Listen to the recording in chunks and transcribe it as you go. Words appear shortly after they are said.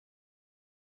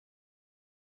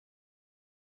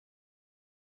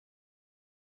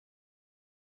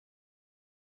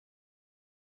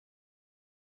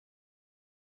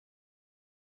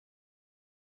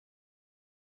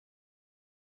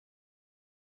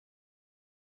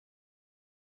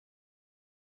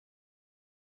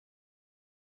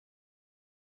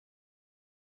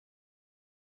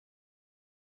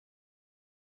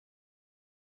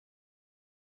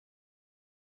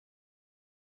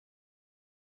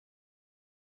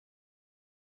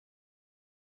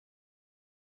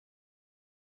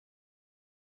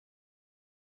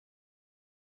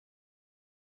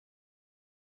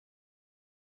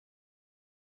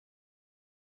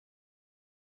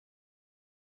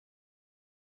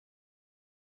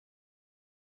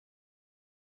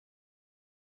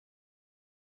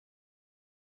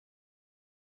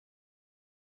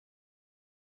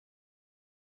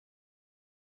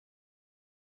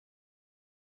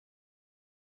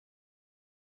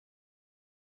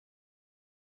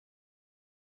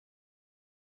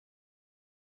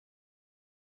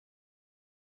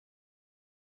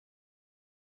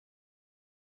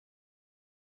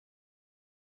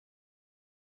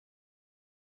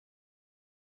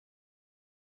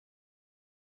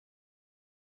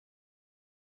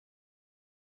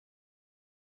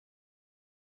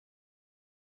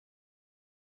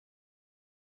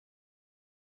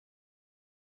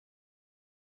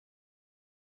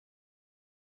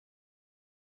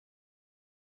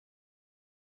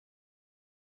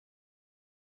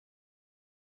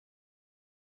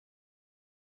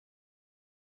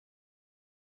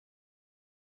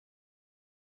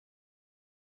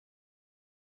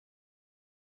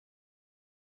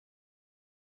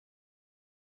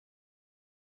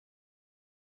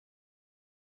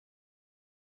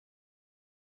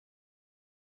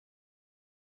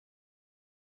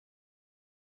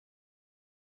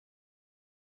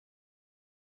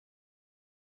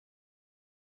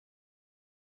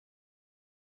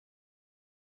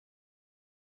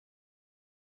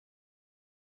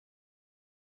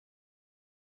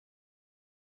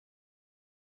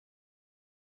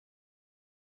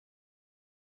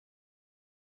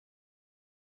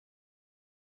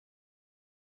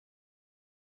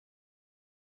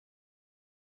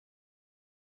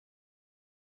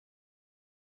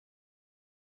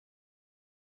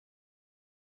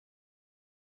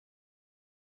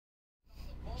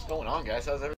going on, guys?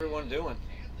 How's everyone doing?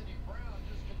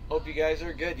 Hope you guys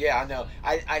are good. Yeah, I know.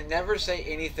 I never say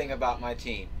anything about my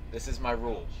team. This is my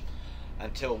rule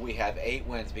until we have 8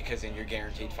 wins, because then you're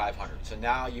guaranteed 500. So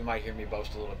now you might hear me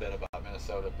boast a little bit about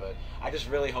Minnesota, but I just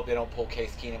really hope they don't pull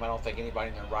Case Keenum. I don't think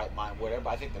anybody in their right mind would.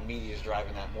 I think the media is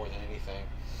driving that more than anything.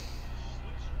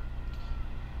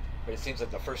 But it seems like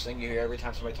the first thing you hear every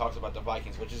time somebody talks about the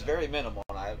Vikings, which is very minimal,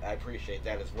 and I appreciate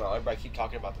that as well. Everybody keep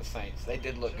talking about the Saints. They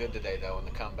did look good today, though, in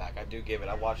the comeback. I do give it.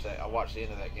 I watched that. I watched the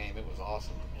end of that game. It was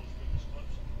awesome.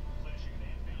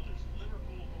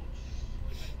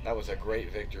 That was a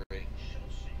great victory.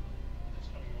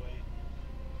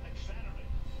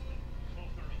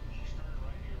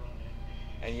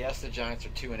 And yes, the Giants are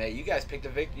 2-8. You guys picked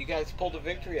a You guys pulled a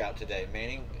victory out today.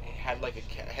 Manning had like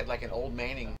an old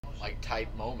Manning like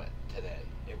type moment today.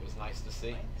 It was nice to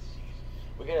see.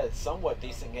 We got a somewhat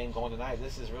decent game going tonight.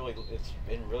 It's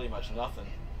been really much nothing.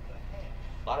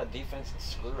 A lot of defense and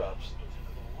screw ups,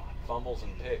 fumbles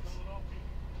and picks.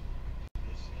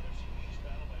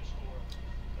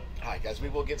 All right, guys, we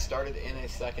will get started in a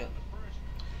second.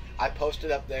 I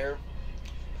posted up there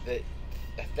that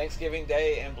Thanksgiving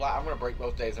Day and I'm going to break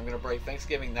both days. I'm going to break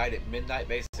Thanksgiving night at midnight.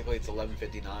 Basically, it's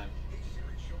 11:59.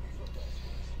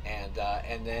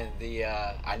 And then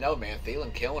I know, man,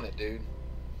 Thielen killing it, dude.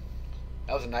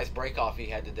 That was a nice break off he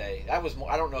had today. That was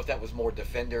more, I don't know if that was more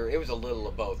defender. It was a little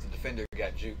of both. The defender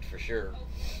got juked for sure,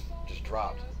 just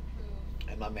dropped,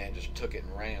 and my man just took it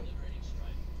and ran.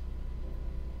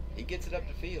 He gets it up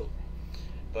the field.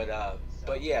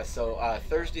 But yeah, so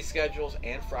Thursday schedules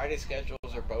and Friday schedules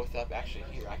are both up. Actually,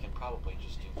 here I can probably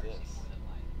just do this.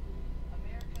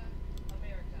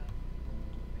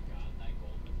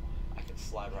 I can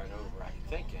slide right over. I'm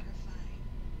thinking.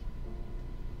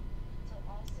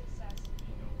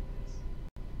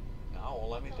 No, well,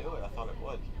 let me do it. I thought it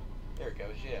would. There it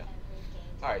goes. Yeah.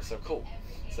 All right. So cool.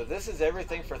 So this is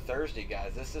everything for Thursday,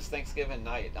 guys. This is Thanksgiving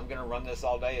night. I'm gonna run this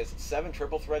all day. It's 7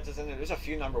 triple threads is in there. There's a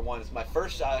few number ones. My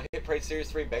first Hit Parade Series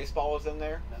 3 baseball is in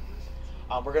there.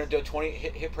 We're gonna do a 20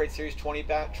 Hit Parade Series 20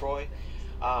 bat Troy.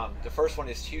 The first one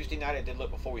is Tuesday night. I did look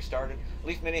before we started.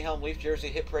 Leaf mini helm, Leaf jersey,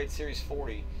 Hit Parade Series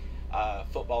 40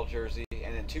 football jersey,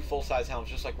 and then 2 full size helms,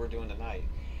 just like we're doing tonight.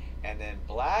 And then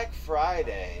Black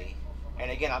Friday.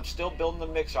 And again, I'm still building the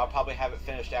mixer. I'll probably have it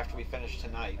finished after we finish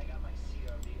tonight.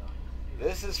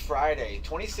 This is Friday.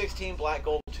 2016 Black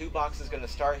Gold 2 box is going to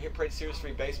start. Hit Parade Series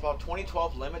 3 baseball.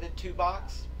 2012 limited 2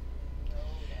 box.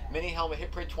 Mini helmet,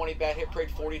 Hit Parade 20 bat, Hit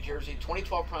Parade 40 jersey.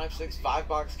 2012 Prime 6 5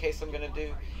 box case I'm going to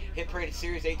do. Hit Parade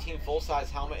Series 18 full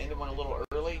size helmet. Ended one a little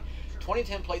early.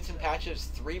 2010 plates and patches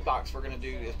 3 box we're going to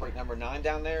do is break number 9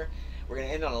 down there. We're going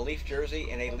to end on a Leaf jersey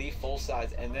and a Leaf full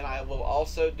size. And then I will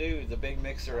also do the big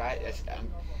mixer.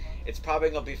 It's probably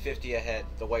gonna be 50 ahead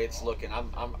the way it's looking.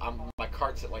 My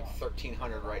cart's at like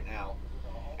 1,300 right now,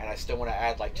 and I still want to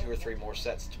add like 2 or 3 more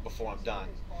sets before I'm done.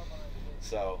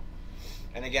 So,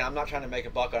 and again, I'm not trying to make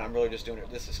a buck on it. I'm really just doing it.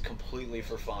 This is completely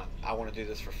for fun. I want to do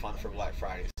this for fun for Black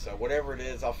Friday. So whatever it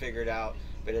is, I'll figure it out.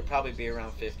 But it'll probably be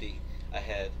around 50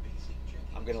 ahead.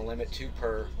 I'm gonna limit 2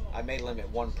 per. I may limit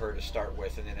 1 per to start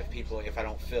with, and then if I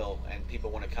don't fill and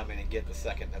people want to come in and get the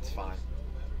second, that's fine.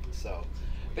 So.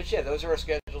 But yeah, those are our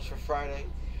schedules for Friday.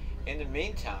 In the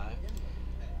meantime,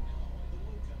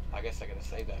 I guess I gotta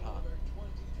save that, huh?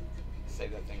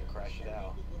 Save that thing and crash it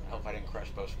out. I hope I didn't crash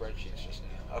both spreadsheets just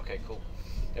now. Okay, cool.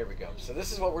 There we go. So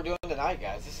this is what we're doing tonight,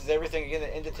 guys. This is everything again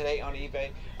that ended today on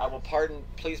eBay. I will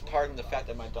please pardon the fact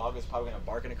that my dog is probably gonna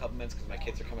bark in a couple minutes because my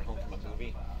kids are coming home from a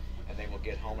movie, and they will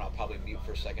get home, and I'll probably mute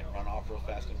for a second, run off real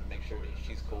fast, and make sure that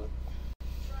she's cool.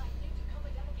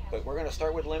 But we're going to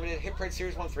start with limited Hit Parade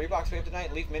Series 1 3 box we have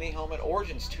tonight. Leaf mini helmet,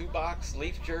 Origins 2 box,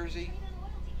 Leaf jersey.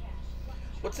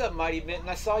 What's up, Mighty Mitten?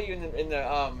 I saw you in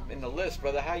the list,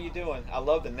 brother. How you doing? I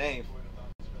love the name.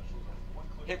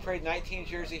 Hit Parade 19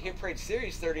 jersey, Hit Parade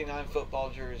Series 39 football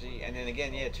jersey, and then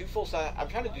again, yeah, 2 full size. I'm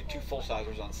trying to do 2 full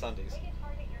sizers on Sundays,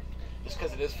 just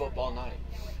because it is football night.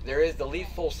 There is the Leaf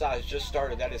full size just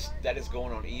started. That is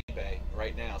going on eBay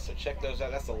right now. So check those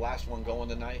out. That's the last one going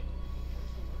tonight.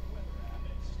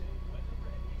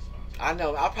 I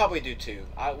know, I'll probably do 2.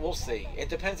 We'll see. It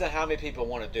depends on how many people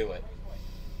want to do it.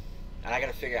 And I got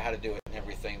to figure out how to do it and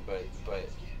everything, but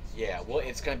yeah, well,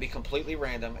 it's going to be completely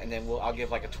random, and then I'll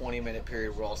give like a 20-minute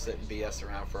period where I'll sit and BS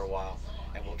around for a while,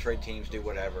 and we'll trade teams, do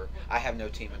whatever. I have no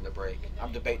team in the break.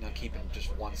 I'm debating on keeping just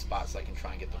 1 spot so I can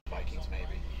try and get the Vikings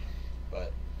maybe.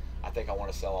 But I think I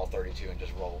want to sell all 32 and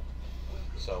just roll.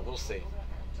 So we'll see.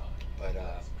 But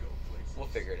we'll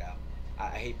figure it out. I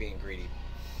hate being greedy.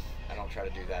 I don't try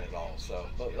to do that at all. So,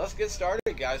 but let's get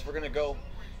started, guys. We're going to go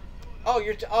Oh,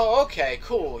 oh, okay,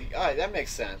 cool. All right, that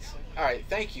makes sense. All right,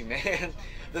 thank you, man.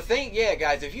 The thing, yeah,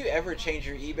 guys, if you ever change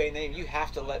your eBay name, you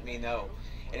have to let me know.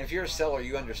 And if you're a seller,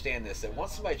 you understand this, that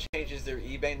once somebody changes their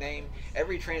eBay name,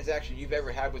 every transaction you've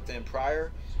ever had with them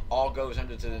prior all goes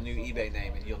under to the new eBay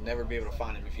name, and you'll never be able to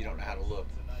find them if you don't know how to look.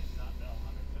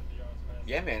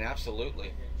 Yeah, man,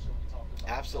 absolutely.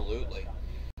 Absolutely.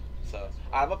 So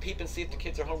I'm gonna peep and see if the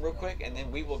kids are home real quick, and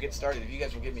then we will get started. If you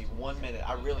guys will give me 1 minute,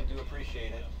 I really do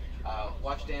appreciate it.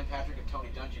 Watch Dan Patrick and Tony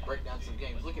Dungy break down some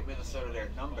games. Look at Minnesota there,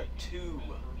 #2.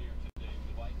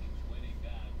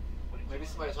 Maybe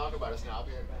somebody talk about us now. I'll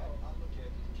be right back.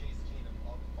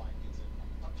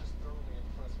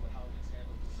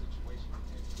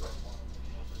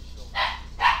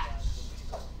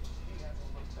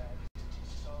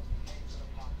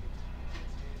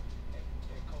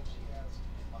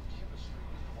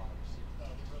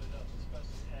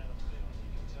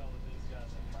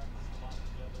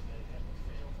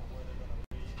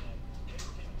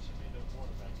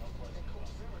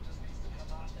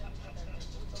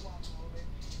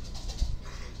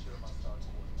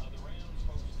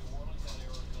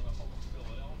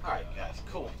 All right, guys,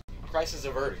 cool. Crisis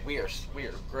averted. We are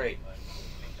great.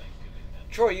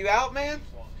 Troy, you out, man?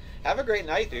 Have a great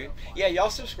night, dude. Yeah, y'all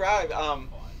subscribe.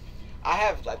 I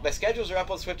have like my schedules are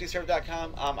up on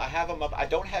SwiftyServe.com. I have them up. I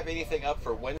don't have anything up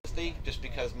for Wednesday just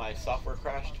because my software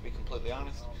crashed. To be completely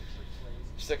honest,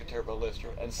 I'm sick of Turbo Lister,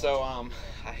 and so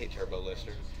I hate Turbo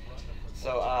Lister.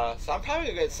 So I'm probably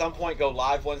gonna at some point go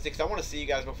live Wednesday because I want to see you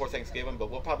guys before Thanksgiving. But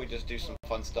we'll probably just do some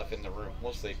fun stuff in the room.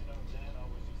 We'll see.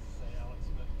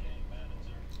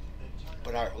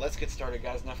 But all right, let's get started,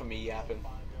 guys. Enough of me yapping.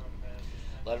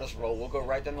 Let us roll. We'll go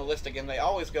right down the list again. They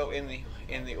always go in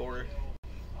the order.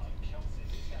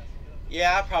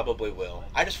 Yeah, I probably will.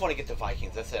 I just want to get the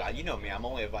Vikings. That's it. You know me. I'm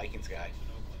only a Vikings guy.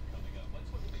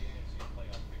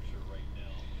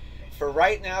 For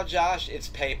right now, Josh, it's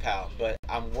PayPal, but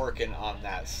I'm working on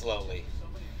that slowly.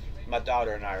 My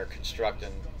daughter and I are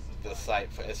constructing the site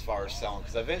as far as selling,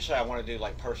 because eventually I want to do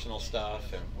like personal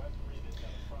stuff, and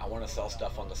I want to sell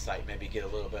stuff on the site, maybe get a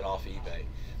little bit off eBay.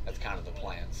 That's kind of the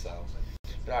plan. So,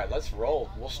 but all right, let's roll.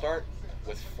 We'll start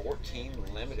with 14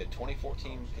 limited,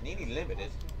 2014 Panini limited.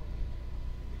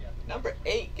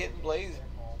 #8 getting blazed.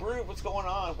 Brew, what's going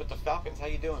on with the Falcons? How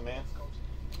you doing, man?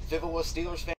 Vivian was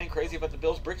Steelers fan, crazy about the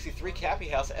Bills. Brixie 3 Cappy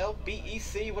House.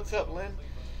 LBEC, what's up, Lynn?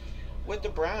 With the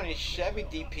Brownies, Chevy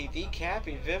DPD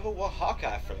Cappy. Vivian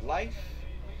Hawkeye for life.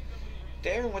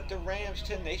 Darren with the Rams,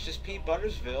 Tenacious P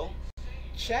Buttersville.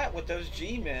 Chat with those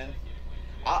G-men.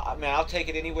 I mean, I'll take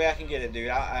it any way I can get it, dude.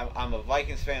 I'm a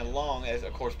Vikings fan long, as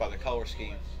of course by the color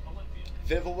scheme.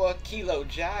 Viviwa, Kilo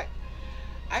Jack.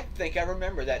 I think I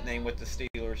remember that name with the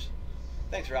Steelers.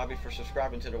 Thanks, Robbie, for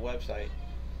subscribing to the website.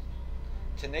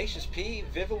 Tenacious P,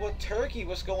 Viviwa Turkey,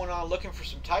 what's going on? Looking for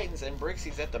some Titans, and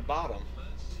Brixie's at the bottom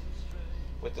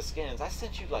with the skins. I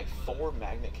sent you like 4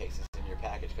 magnet cases in your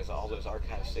package because of all those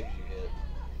archive stigs you hit.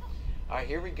 All right,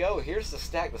 here we go. Here's the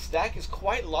stack. The stack is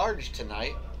quite large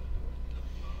tonight.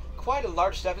 Quite a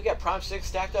large stack. We got Prime 6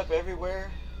 stacked up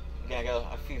everywhere. Again, I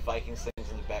got a few Vikings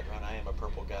things in the background. I am a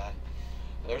purple guy.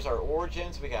 There's our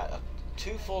Origins. We got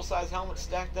 2 full-size helmets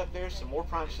stacked up there. Some more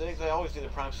Prime 6. I always do the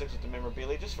Prime 6 with the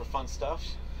memorabilia just for fun stuff.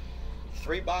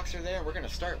 3 boxer there. We're going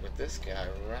to start with this guy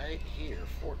right here.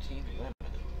 14 limited.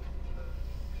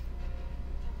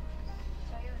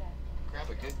 Grab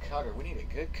a good cutter. We need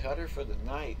a good cutter for the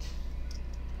night.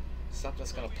 Something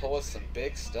that's going to pull us some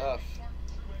big stuff.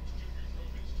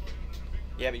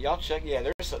 Yeah, but y'all check. Yeah,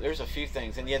 there's a few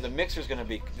things, and yeah, the mixer's going to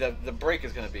be the break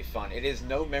is going to be fun. It is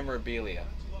no memorabilia.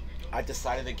 I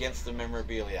decided against the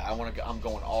memorabilia. I'm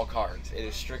going all cards. It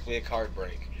is strictly a card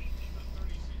break.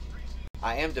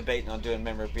 I am debating on doing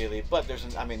memorabilia, but there's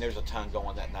a ton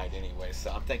going that night anyway.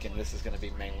 So I'm thinking this is going to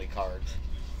be mainly cards.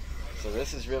 So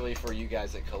this is really for you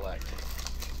guys that collect.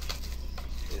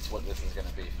 It's what this is going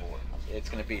to be for. It's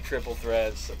going to be triple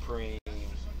threads, Supreme.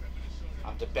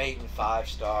 I'm debating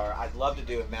 5-star. I'd love to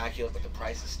do Immaculate, but the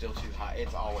price is still too high.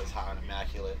 It's always high on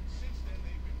Immaculate.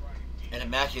 And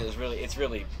Immaculate is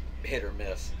really hit or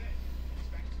miss.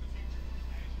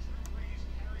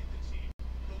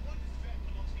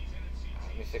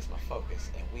 Let me fix my focus,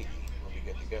 and we'll be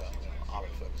good to go.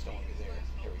 Autofocus, don't want to be there.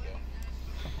 Here we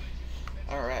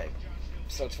go. All right.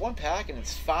 So it's 1 pack, and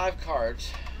it's 5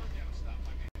 cards.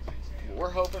 What we're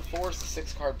hoping for is the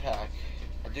 6-card pack.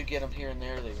 I do get them here and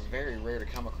there. They're very rare to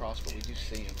come across, but we do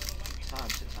see them time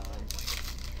to time.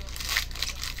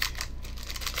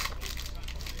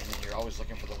 And then you're always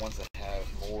looking for the ones that have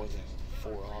more than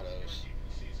 4 autos.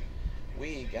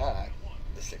 We got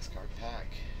the 6-card pack.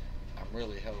 I'm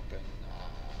really hoping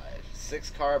 6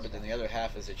 card, but then the other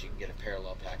half is that you can get a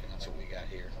parallel pack, and that's what we got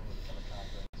here.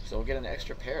 So we'll get an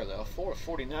extra pair though.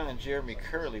 449, Jeremy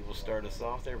Curley will start us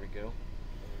off. There we go.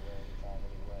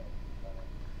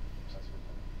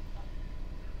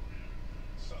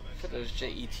 For those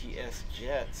JETS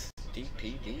Jets,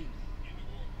 DPD.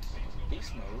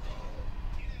 Beast mode.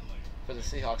 For the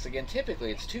Seahawks, again,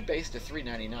 typically it's 2 base to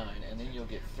 399, and then you'll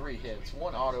get 3 hits.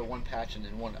 1 auto, 1 patch, and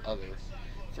then 1 other.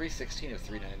 316 of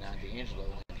 399, D'Angelo.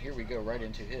 And here we go right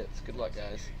into hits. Good luck,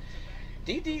 guys.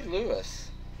 D.D. Lewis.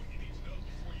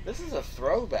 This is a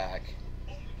throwback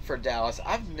for Dallas.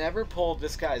 I've never pulled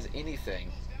this guy's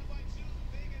anything.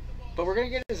 But we're going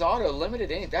to get his auto,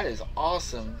 limited ink. That is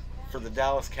awesome for the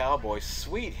Dallas Cowboys.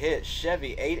 Sweet hit,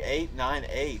 Chevy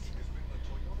 8898.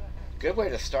 Good way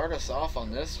to start us off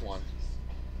on this one.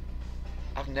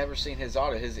 I've never seen his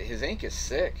auto. His ink is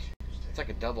sick. It's like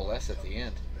a double S at the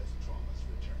end.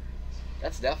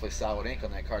 That's definitely solid ink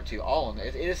on that card too. All on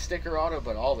it is sticker auto,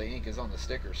 but all the ink is on the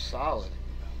sticker. Solid.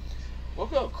 We'll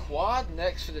go quad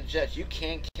next for the Jets. You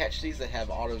can catch these that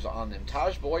have autos on them.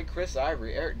 Taj Boyd, Chris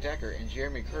Ivory, Eric Decker, and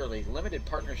Jeremy Curley. Limited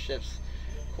partnerships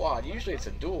quad. Usually it's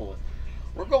a dual.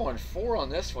 We're going 4 on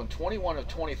this one. 21 of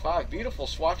 25. Beautiful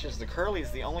swatches. The Curley is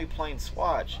the only plain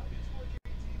swatch.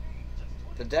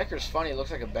 The Decker's funny. It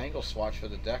looks like a Bengal swatch for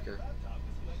the Decker.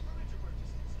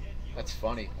 That's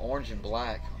funny. Orange and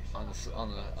black on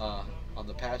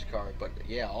the patch card. But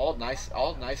yeah, all nice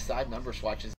side number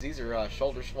swatches. These are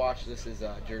shoulder swatch. This is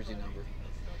jersey number.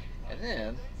 And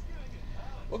then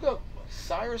we'll go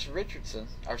Cyril Richardson,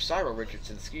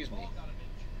 excuse me.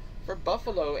 For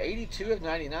Buffalo, 82 of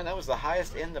 99. That was the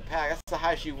highest in the pack. That's the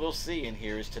highest you will see in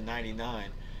here is to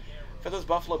 99. For those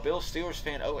Buffalo Bills Steelers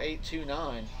fan,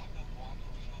 0829.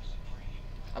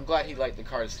 I'm glad he liked the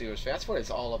card Steelers fan. That's what it's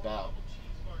all about.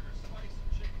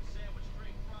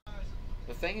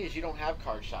 The thing is, you don't have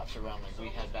card shops around like we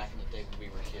had back in the day when we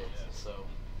were kids, so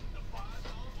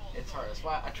it's hard. That's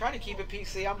why I try to keep it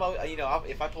PC.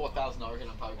 If I pull $1,000 hit,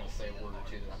 I'm probably going to say a word or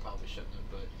two that I probably shouldn't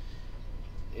have, but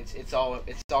it's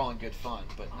all in good fun.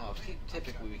 But no,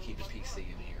 typically we keep it PC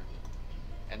in here,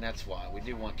 and that's why we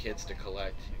do want kids to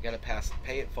collect. You got to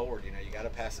pay it forward. You got to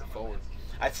pass it forward.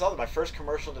 I saw my first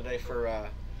commercial today for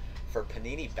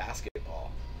Panini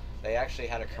basketball. They actually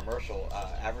had a commercial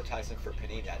advertising for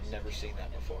Panini. I'd never seen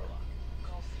that before.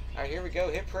 All right, here we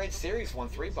go. Hit Parade Series 1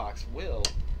 3-box will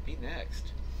be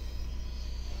next.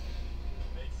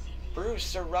 Bruce,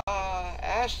 Sarah,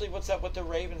 Ashley, what's up with the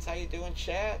Ravens? How you doing,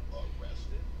 chat?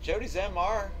 Jody's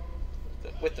MR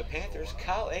with the Panthers.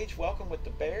 Kyle H, welcome with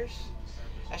the Bears.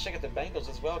 Ashley got the Bengals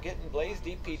as well. Getting Blaze,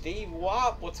 DPD.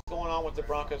 Wop, what's going on with the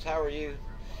Broncos? How are you?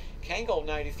 Kangold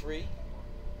 93.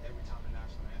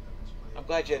 I'm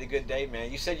glad you had a good day,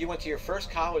 man. You said you went to your first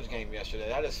college game yesterday.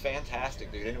 That is fantastic,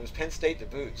 dude. And it was Penn State to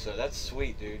boot, so that's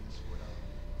sweet, dude.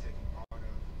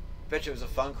 Bet you it was a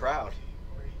fun crowd.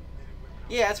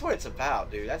 Yeah, that's what it's about,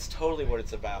 dude. That's totally what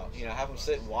it's about. Have them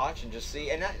sit and watch and just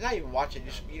see. And not even watch it.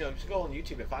 Just go on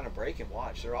YouTube and find a break and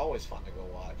watch. They're always fun to go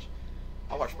watch.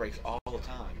 I watch breaks all the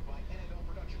time.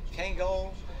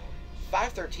 Kango.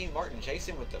 513 Martin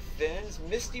Jason with the Fins.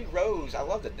 Misty Rose, I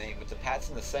love the name, with the Pats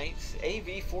and the Saints.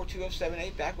 AV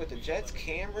 42078 back with the Jets.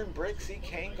 Cameron Brixie,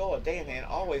 Kango, a day and man,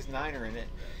 always Niner in it.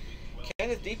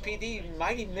 Kenneth DPD,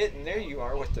 Mighty Mitten, there you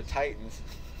are with the Titans.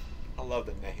 I love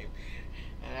the name.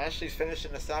 And Ashley's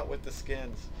finishing us out with the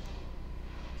Skins.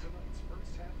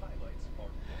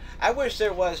 I wish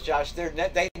there was, Josh. They'll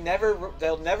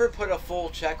never put a full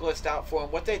checklist out for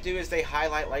them. What they do is they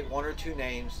highlight like 1 or 2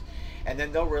 names, and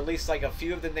then they'll release like a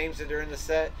few of the names that are in the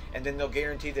set, and then they'll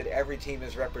guarantee that every team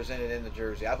is represented in the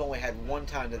jersey. I've only had one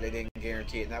time that they didn't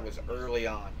guarantee it, and that was early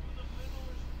on.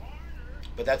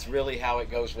 But that's really how it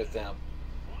goes with them.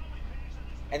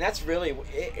 And that's really,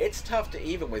 it's tough to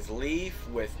even with Leaf,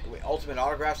 with Ultimate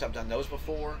Autographs. I've done those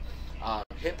before.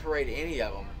 Hit Parade, any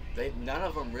of them. None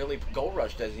of them really. Gold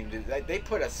Rush doesn't even do that. They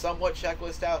put a somewhat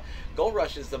checklist out. Gold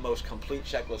Rush is the most complete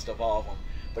checklist of all of them,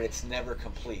 but it's never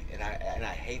complete, and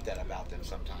I hate that about them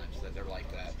sometimes, that they're like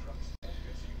that. All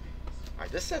right,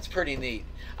 this set's pretty neat.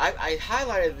 I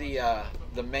highlighted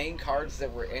the main cards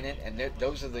that were in it, and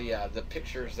those are the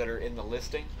pictures that are in the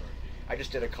listing. I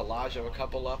just did a collage of a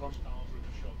couple of them,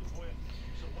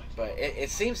 but it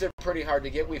seems they're pretty hard to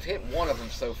get. We've hit one of them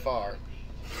so far.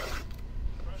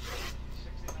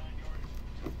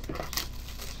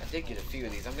 I did get a few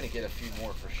of these. I'm going to get a few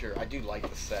more for sure. I do like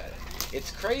the set.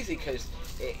 It's crazy because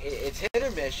it's hit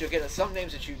or miss. You'll get some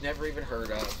names that you've never even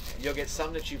heard of. You'll get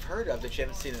some that you've heard of that you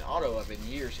haven't seen an auto of in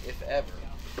years, if ever.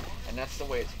 And that's the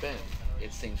way it's been,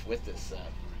 it seems, with this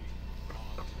set.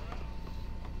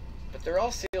 But But they're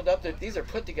all sealed up. These are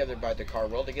put together by Dakar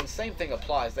World. Again, same thing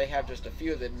applies. They have just a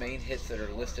few of the main hits that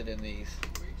are listed in these.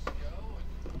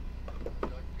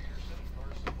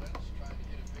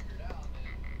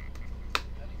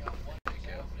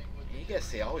 You guys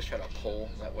see, I always try to pull.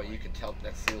 That way you can tell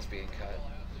that seal's being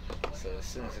cut. So as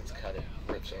soon as it's cut, it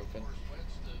rips open.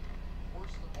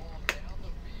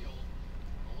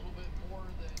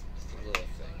 Just the little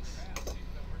things.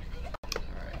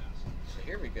 Alright, so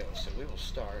here we go. So we will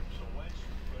start.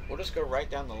 We'll just go right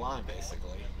down the line,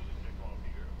 basically.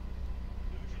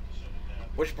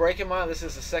 Which break am I? This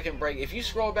is the second break. If you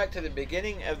scroll back to the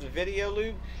beginning of the video,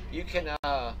 Lube, you can,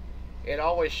 it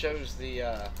always shows the,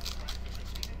 there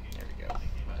we go.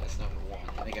 That's number 1.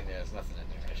 I think there's nothing in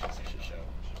there. I should show.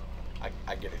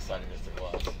 I get excited if there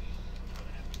was.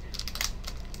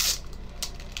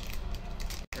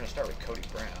 We're going to start with Cody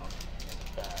Brown.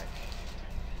 Back.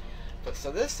 But so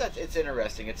this set, it's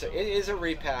interesting. It is a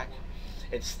repack.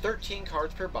 It's 13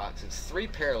 cards per box. It's 3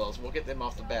 parallels. We'll get them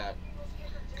off the bat.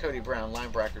 Cody Brown,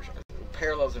 linebackers,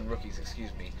 parallels and rookies,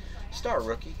 excuse me. Star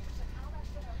rookie.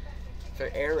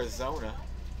 For Arizona.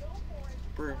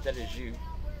 Brew, that is you.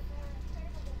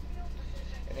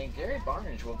 And then Gary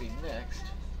Barnage will be next.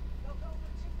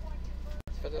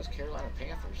 For those Carolina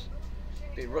Panthers.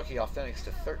 Be rookie authentics to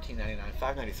 $13.99.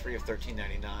 $5.93 of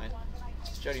 $13.99.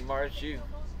 Jody Mars, you.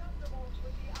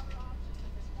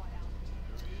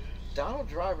 Donald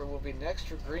Driver will be next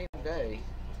for Green Bay.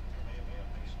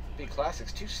 Be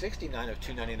Classics, $269 of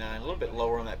 $299. A little bit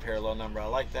lower on that parallel number. I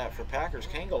like that. For Packers,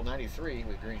 Kangle, 93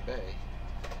 with Green Bay.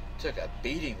 Took a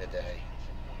beating today.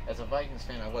 As a Vikings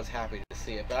fan, I was happy to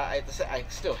see it, but I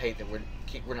still hate that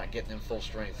we're not getting them full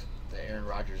strength that Aaron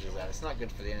Rodgers is at. It's not good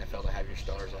for the NFL to have your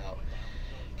stars out.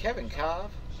 Kevin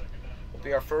Cobb will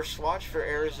be our first swatch for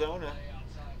Arizona.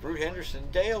 Brew Henderson.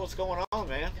 Dale, what's going on,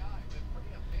 man?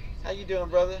 How you doing,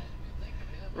 brother?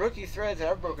 Rookie threads.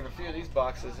 I've broken a few of these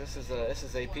boxes. This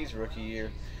is AP's rookie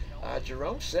year.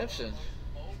 Jerome Simpson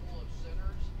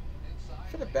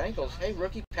for the Bengals. Hey,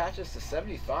 rookie patches to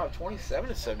 75, 27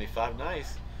 to 75.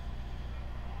 Nice.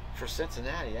 For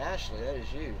Cincinnati, Ashley, that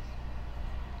is you.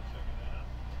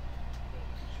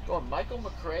 Going Michael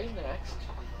McCray next.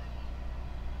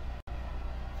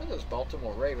 For those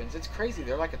Baltimore Ravens, it's crazy.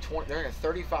 They're like they're a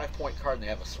 35-point card and they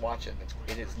have a swatch in it.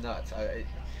 It is nuts.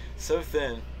 So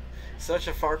thin. Such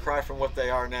a far cry from what they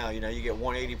are now. You know, you get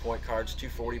 180-point cards,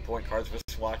 240-point cards with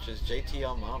swatches.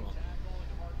 JTL Mama.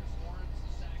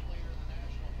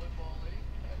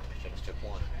 Just took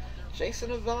one.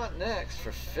 Jason Avant next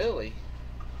for Philly.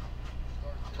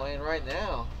 Playing right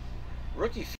now.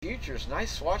 Rookie Futures.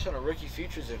 Nice swatch on a Rookie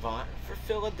Futures Avant for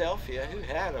Philadelphia. Who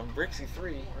had them? Brixie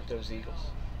 3 with those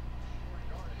Eagles.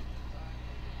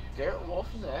 Garrett Wolf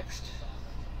next.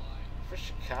 For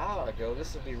Chicago,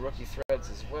 this will be rookie threads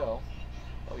as well.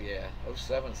 Oh yeah,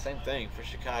 07, same thing for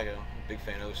Chicago. Big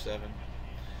fan of 07.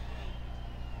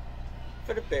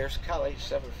 For the Bears, Kyle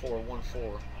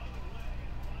H7414.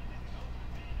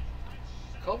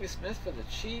 Colby Smith for the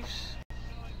Chiefs.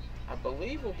 I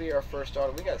believe will be our first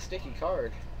auto. We got a sticky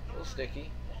card, a little sticky.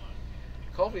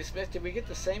 Colby Smith, did we get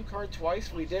the same card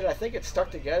twice? We did. I think it's stuck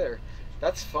together.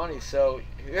 That's funny. So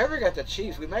whoever got the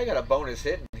Chiefs, we may have got a bonus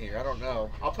hit in here. I don't know.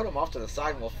 I'll put them off to the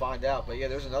side and we'll find out. But yeah,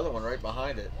 there's another one right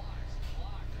behind it.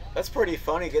 That's pretty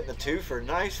funny getting the 2 for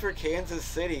nice for Kansas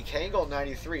City. Kangle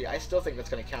 93. I still think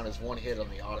that's going to count as 1 hit on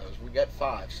the autos. We got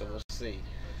 5, so we'll see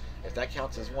if that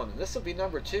counts as 1. And this will be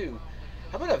number 2.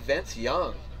 How about a Vince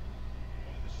Young?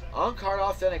 On-card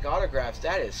authentic autographs.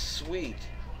 That is sweet.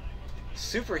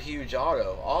 Super huge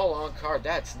auto. All on-card.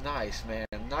 That's nice, man.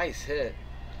 Nice hit.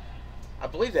 I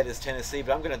believe that is Tennessee,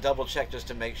 but I'm going to double check just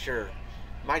to make sure.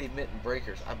 Mighty Mitten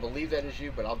Breakers. I believe that is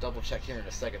you, but I'll double check here in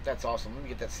a second. That's awesome. Let me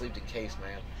get that sleeved in case,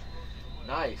 man.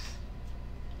 Nice.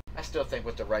 I still think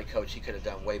with the right coach, he could have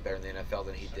done way better in the NFL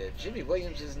than he did. Jimmy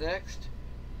Williams is next.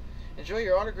 Enjoy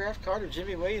your autographed card of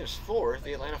Jimmy Williams for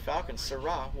the Atlanta Falcons.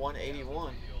 Syrah,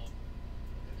 181.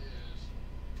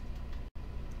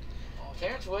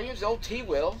 Terrence Williams, old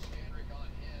T-Will.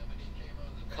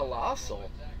 Colossal.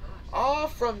 Oh,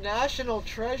 from National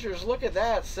Treasures. Look at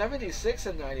that. 76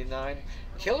 and 99.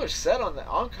 Killer set on the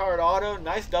on-card auto.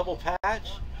 Nice double patch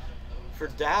for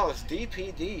Dallas.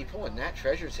 DPD. Pulling Nat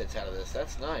Treasures hits out of this.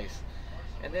 That's nice.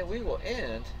 And then we will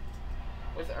end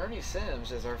with Ernie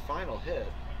Sims as our final hit.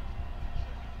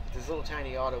 This little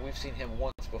tiny auto. We've seen him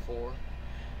once before.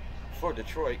 For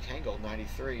Detroit, Kangle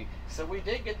 93. So we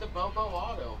did get the Bobo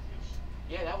auto.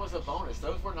 Yeah, that was a bonus.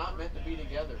 Those were not meant to be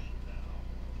together.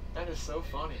 That is so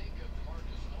funny.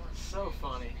 So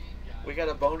funny. We got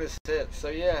a bonus hit. So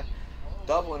yeah,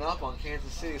 doubling up on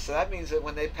Kansas City. So that means that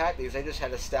when they packed these, they just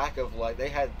had a stack of, like, they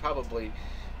had probably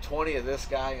 20 of this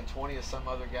guy and 20 of some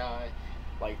other guy.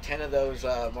 Like 10 of those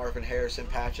Marvin Harrison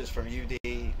patches from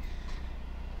UD.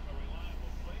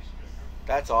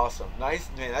 That's awesome. Nice,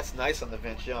 man, that's nice on the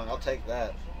Vince Young. I'll take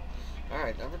that.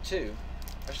 Alright, number 2.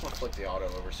 I just want to flip the auto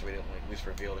over so we didn't at least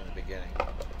reveal it in the beginning.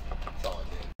 That's all I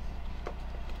did.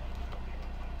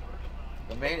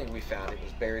 The Manning we found, it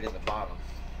was buried in the bottom.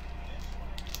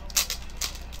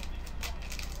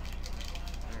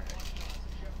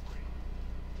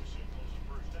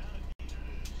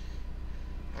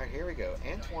 Alright, here we go.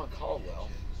 Antoine Caldwell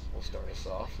will start us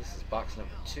off. This is box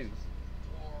number 2.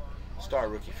 Star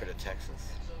rookie for the Texans.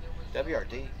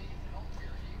 WRD.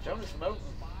 Jonas Moten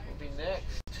will be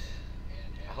next.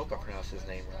 I hope I pronounced his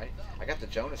name right. I got the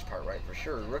Jonas part right for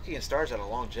sure. Rookie and stars out of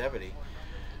longevity.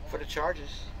 For the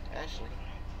Chargers, Ashley.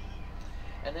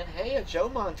 And then, hey, a Joe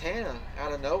Montana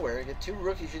out of nowhere. You get 2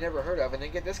 rookies you never heard of, and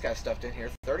then get this guy stuffed in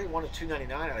here. 31 of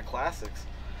 299 out of classics.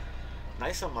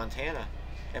 Nice on Montana.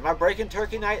 Am I breaking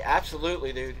turkey night?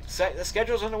 Absolutely, dude. The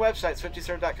schedule's on the website,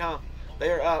 swiftyserve.com.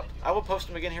 They are up. I will post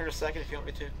them again here in a second if you want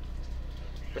me to.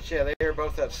 But yeah, they are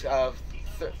both up.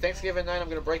 Thanksgiving night, I'm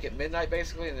going to break at midnight,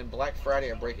 basically, and then Black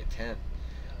Friday, I break at 10.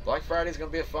 Black Friday's going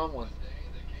to be a fun one.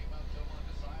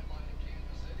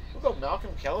 We'll go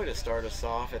Malcolm Kelly to start us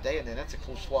off today, and then that's a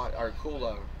cool swat, or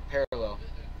cool parallel.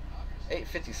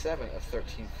 857 of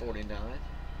 1349.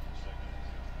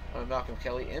 On Malcolm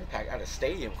Kelly, impact out of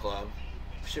Stadium Club.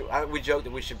 We joked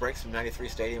that we should break some 93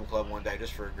 Stadium Club one day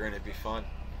just for a grin. It'd be fun.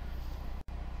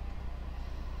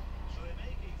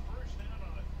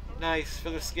 Nice for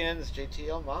the Skins,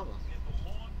 JTL Mama.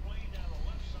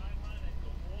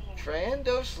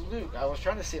 Triandos Luke. I was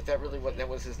trying to see if that really that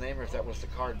was his name or if that was the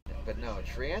card, but no.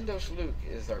 Triandos Luke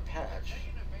is our patch.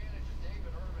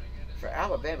 For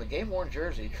Alabama, game-worn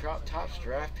jersey, tops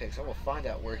draft picks. I will find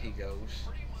out where he goes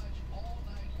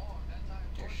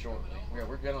here shortly. Yeah,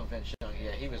 we're good on Vince Young.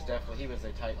 Yeah, he was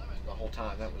a Titan the whole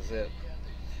time. That was it.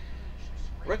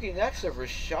 Rookie next of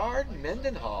Rashard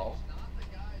Mendenhall.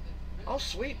 Oh,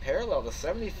 sweet. Parallel to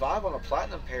 75 on a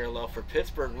platinum parallel for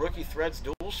Pittsburgh. Rookie Threads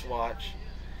dual swatch.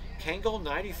 Kangol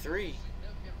 93.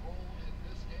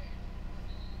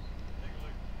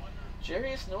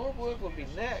 Jarius Norwood will be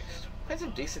next. Had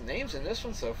some decent names in this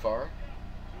one so far.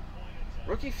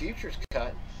 Rookie Futures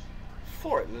cut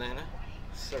for Atlanta.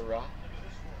 Sarah.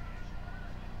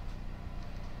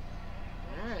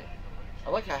 Alright. I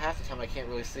like how half the time I can't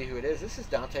really see who it is. This is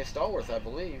Dante Stallworth, I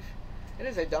believe. It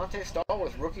is a Dante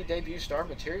Stallworth rookie debut star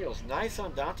materials. Nice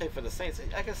on Dante for the Saints.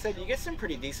 Like I said, you get some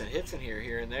pretty decent hits in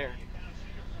here and there.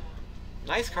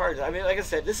 Nice cards. I mean, like I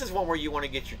said, this is one where you want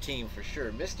to get your team for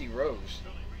sure. Misty Rose.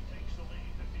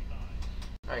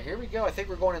 Alright, here we go. I think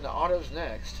we're going into autos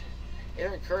next.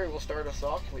 Aaron Curry will start us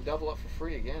off. Can we double up for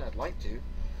free again? I'd like to.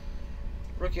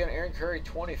 Rookie on Aaron Curry,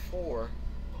 24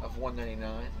 of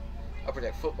 199. Upper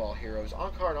Deck Football Heroes.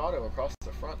 On-card auto across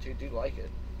the front, too. Do like it.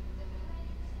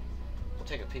 We'll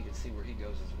take a peek and see where he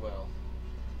goes as well.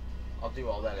 I'll do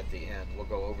all that at the end. We'll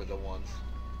go over the ones.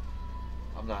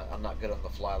 I'm not good on the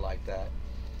fly like that.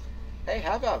 Hey,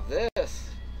 how about this?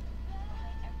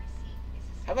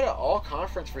 How about an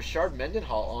all-conference for Rashard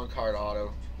Mendenhall on-card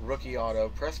auto, rookie auto,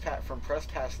 from Press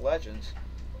Pass Legends?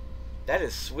 That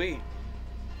is sweet.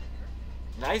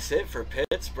 Nice hit for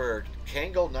Pittsburgh.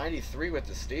 Kangol 93 with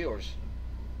the Steelers.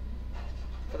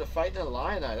 For the Fighting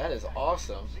Illini, that is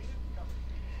awesome.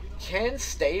 Ken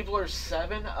Stabler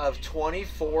 7 of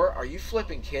 24. Are you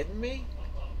flipping kidding me?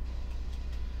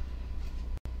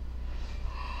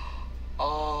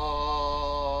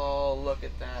 Oh, look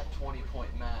at that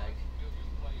 20-point mag.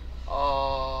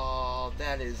 Oh,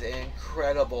 that is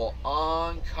incredible.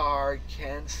 On-card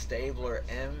Ken Stabler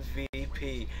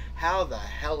MVP. How the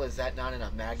hell is that not in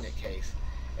a magnet case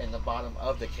in the bottom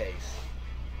of the case?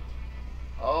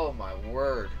 Oh, my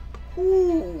word.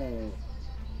 Whoo.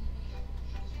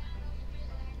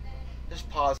 Just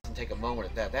pause and take a moment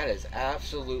at that. That is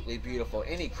absolutely beautiful.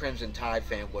 Any Crimson Tide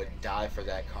fan would die for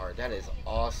that card. That is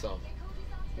awesome.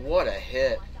 What a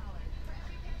hit.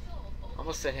 I'm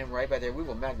going to set him right by there. We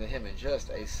will magnet him in just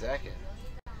a second.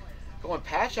 Going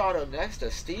patch auto next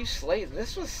to Steve Slayton.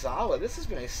 This was solid. This has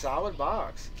been a solid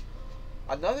box.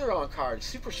 Another on card.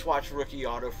 Super Swatch rookie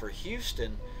auto for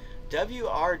Houston.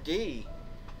 WRD.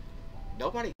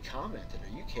 Nobody commented.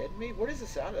 Are you kidding me? What is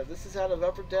this out of? This is out of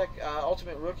Upper Deck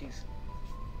Ultimate Rookies.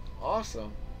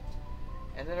 Awesome.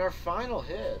 And then our final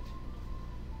hit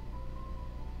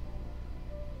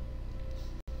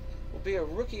will be a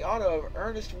rookie auto of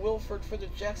Ernest Wilford for the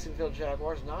Jacksonville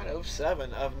Jaguars.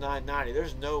 907 of 990.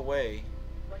 There's no way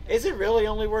Is it really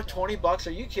only worth 20 bucks?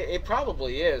 Are you kidding? It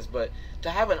probably is, but to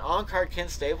have an on-card Ken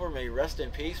Stabler, may he rest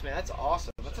in peace, man, that's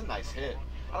awesome. That's a nice hit.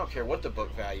 I don't care what the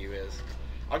book value is.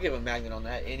 I'll give a magnet on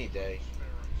that any day.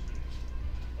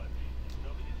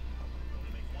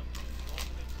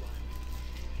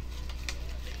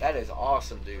 That is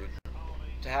awesome, dude.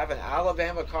 To have an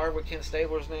Alabama card with Ken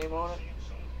Stabler's name on it.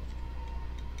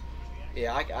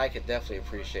 Yeah, I could definitely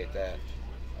appreciate that.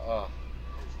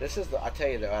 This is I tell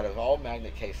you though, out of all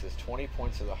magnet cases, 20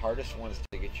 points are the hardest ones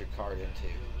to get your card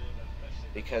into,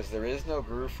 because there is no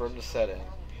groove for them to set in,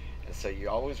 and so you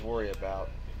always worry about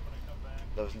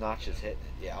those notches hitting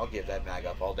it. Yeah, I'll give that mag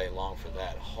up all day long for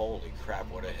that. Holy crap,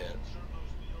 what a hit!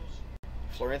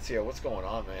 Florencio, what's going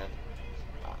on, man?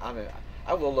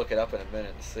 I will look it up in a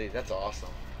minute and see. That's awesome.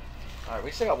 All right,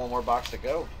 we still got one more box to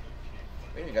go.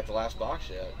 We haven't got the last box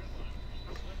yet.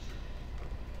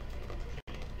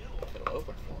 If it'll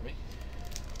open for me.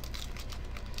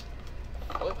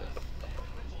 Flip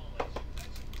it.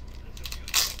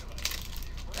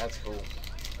 That's cool.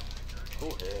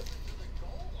 Cool hit.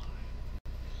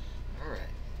 All right,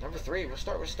 number 3. We'll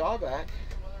start with Staubach.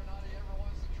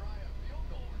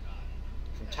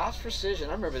 From Topps Precision.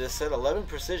 I remember this set, 11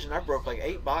 Precision. I broke like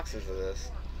 8 boxes of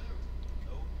this.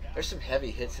 There's some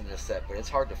heavy hits in this set, but it's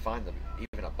hard to find them.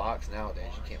 Even a box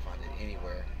nowadays, you can't find it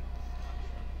anywhere.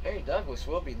 Harry Douglas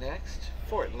will be next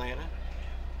for Atlanta.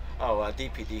 Oh,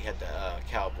 DPD had the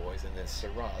Cowboys, and then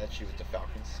Syrah, that's you with the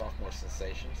Falcons, sophomore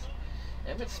sensations.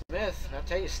 Emmitt Smith, I'll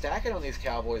tell you, stacking on these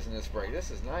Cowboys in this break. This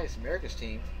is nice. America's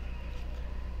team.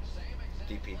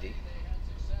 DPD.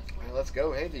 All right, let's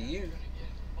go. Hey to you.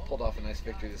 Pulled off a nice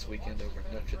victory this weekend over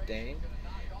Notre Dame.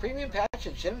 Premium patch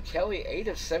of Jim Kelly, 8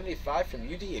 of 75 from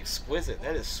UD Exquisite.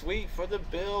 That is sweet for the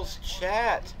Bills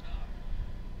chat.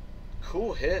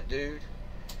 Cool hit, dude.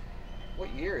 What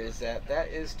year is that? That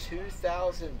is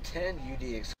 2010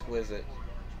 UD Exquisite.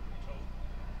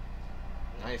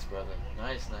 Nice, brother.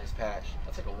 Nice patch.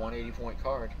 That's like a 180 point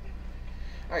card.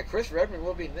 Alright, Chris Redmond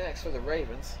will be next for the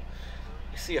Ravens.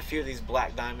 You see a few of these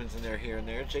black diamonds in there here and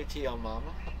there. JTL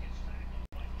Mama.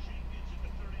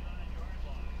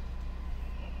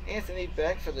 Anthony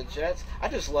Beck for the Jets. I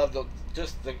just love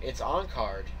it's on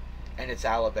card and it's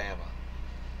Alabama.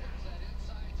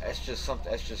 That's just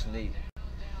something. That's just neat.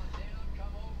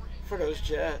 For those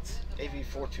Jets,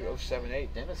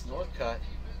 AV42078, Dennis Northcutt.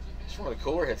 It's one of the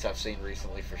cooler hits I've seen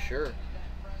recently for sure.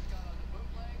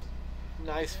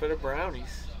 Nice for the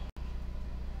Brownies.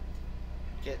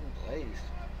 Getting blazed.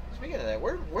 Speaking of that,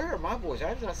 where are my boys? I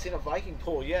have not seen a Viking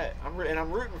pull yet. I'm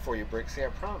rooting for you, Brixie. I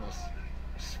promise.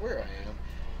 I swear I am.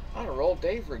 On a roll,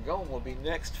 Dave Ragone will be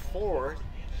next for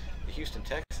the Houston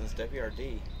Texans,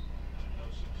 WRD.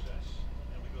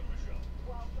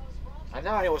 I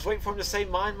know, I was waiting for him to say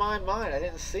mine. I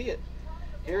didn't see it.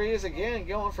 Here he is again,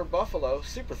 going for Buffalo.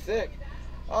 Super thick.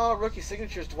 Oh, rookie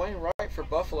signatures, Dwayne Wright for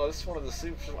Buffalo. This is one of the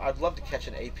super. I'd love to catch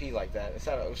an AP like that. It's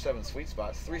out of 07 sweet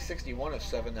spots. 361 of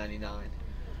 799.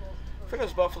 For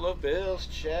those Buffalo Bills,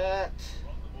 chat.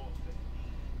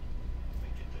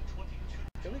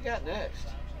 Who we got next?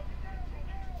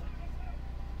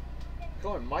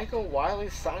 Going Michael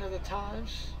Wiley, sign of the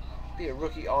times. Be a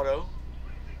rookie auto.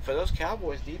 For those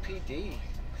Cowboys, DPD.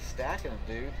 Stacking them,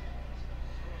 dude.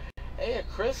 Hey, a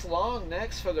Chris Long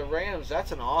next for the Rams.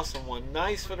 That's an awesome one.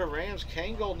 Nice for the Rams.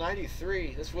 Kangol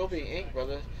 93. This will be ink,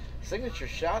 brother. Signature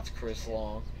shots, Chris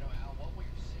Long.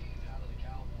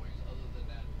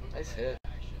 Nice hit.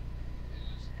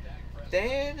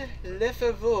 Dan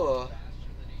Lefevre.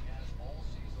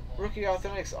 Rookie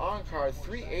Authentics on card,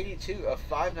 382 of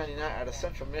 599 out of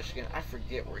Central Michigan. I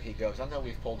forget where he goes. I know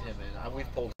we've pulled him in.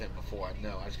 We've pulled him before. I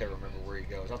know. I just got to remember where he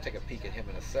goes. I'll take a peek at him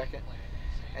in a second.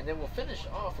 And then we'll finish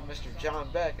off with Mr. John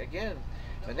Beck. Again,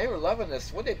 when they were loving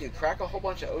this, what did they do? Crack a whole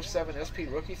bunch of 07 SP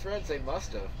rookie threads? They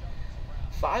must have.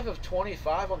 5 of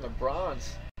 25 on the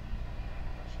bronze.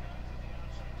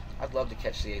 I'd love to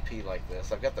catch the AP like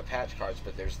this. I've got the patch cards,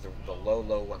 but there's the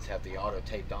low ones have the auto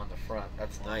taped on the front.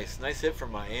 That's nice. Nice hit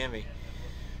from Miami.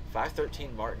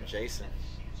 513 Martin Jason.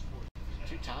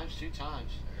 Two times.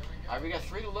 All right, we got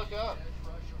 3 to look up.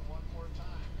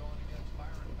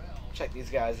 Check these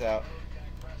guys out.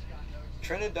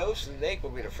 Trinados and Nate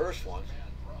will be the first one.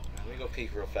 Let me go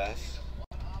peek real fast.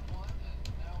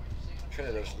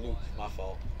 Trinados Luke, my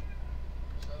fault.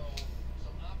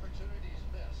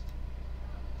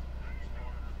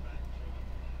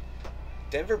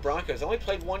 Denver Broncos only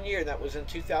played 1 year, and that was in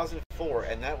 2004,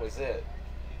 and that was it.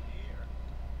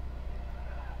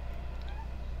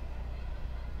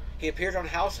 He appeared on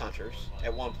House Hunters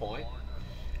at one point,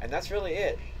 and that's really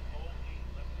it.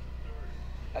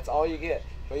 That's all you get.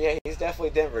 But yeah, he's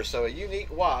definitely Denver. So a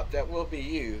unique WAP, that will be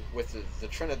you with the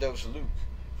Trinados Luke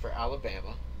for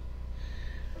Alabama.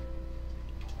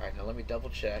 All right, now let me double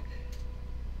check.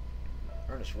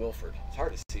 Ernest Wilford. It's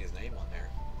hard to see his name on there.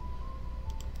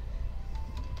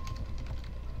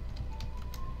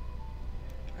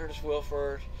 Ernest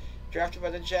Wilford, drafted by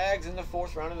the Jags in the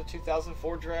 4th round of the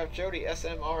 2004 draft. Jody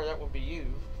SMR, that will be you.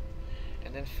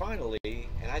 And then finally,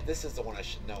 and this is the one I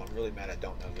should know. I'm really mad I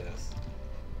don't know this.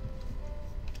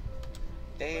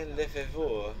 Dan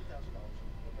Lefevre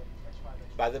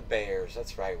by the Bears.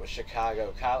 That's right, with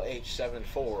Chicago. Kyle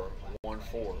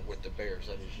H7414 with the Bears.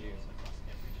 That is you.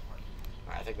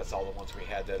 All right, I think that's all the ones we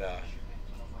had that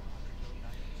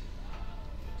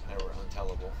were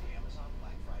untellable.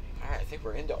 All right, I think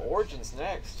we're into Origins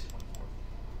next.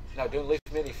 No, doing Leaf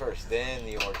Mini first, then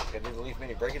the Origins. Gotta do the Leaf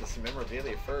Mini. Break into some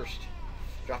memorabilia first.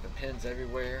 Dropping pins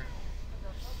everywhere.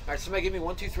 All right, somebody give me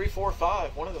 1, 2, 3, 4,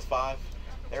 5. One of the 5.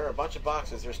 There are a bunch of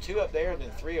boxes. There's 2 up there and then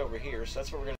 3 over here. So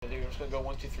that's what we're gonna do. I'm just gonna go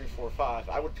 1, 2, 3, 4, 5.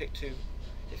 I would pick 2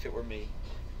 if it were me.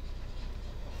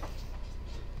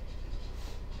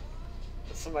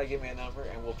 But somebody give me a number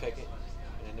and we'll pick it.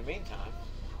 And in the meantime,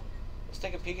 let's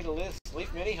take a peek at the list.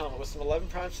 Leaf Mini helmet with some 11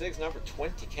 prime 6, number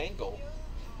 20 Kangol.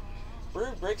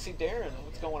 Brew Brixie Darren,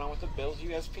 what's going on with the Bills?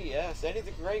 USPS. Eddie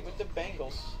the Great with the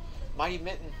Bengals. Mighty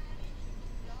Mitten.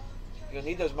 You'll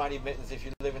need those Mighty Mittens if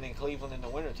you're living in Cleveland in the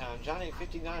wintertime. Johnny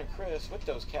 59 Chris with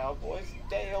those Cowboys.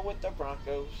 Dale with the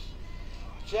Broncos.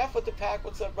 Jeff with the Pack.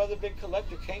 What's up, brother? Big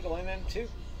Collector Kangol MM2.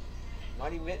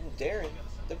 Mighty Mitten Darren.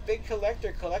 The Big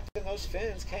Collector collecting those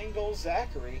fins. Kangol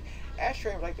Zachary.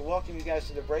 Ashtray would like to welcome you guys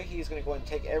to the break. He's going to go ahead and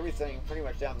take everything pretty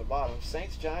much down the bottom.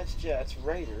 Saints, Giants, Jets,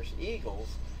 Raiders,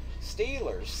 Eagles,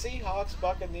 Steelers, Seahawks,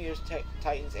 Buccaneers,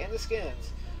 Titans, and the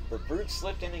Skins. But Brute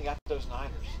slipped in and got those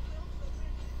Niners.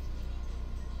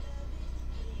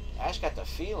 Ash got the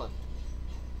feeling.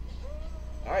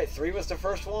 All right, 3 was the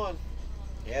first one.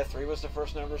 Yeah, 3 was the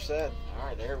first number said. All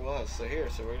right, there it was. So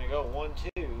we're going to go 1,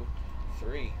 2,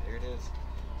 3. There it is.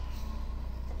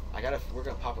 We're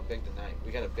gonna pop a big tonight.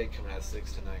 We got a big coming out of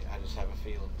 6 tonight. I just have a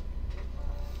feeling.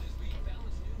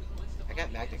 I got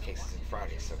magnet cases in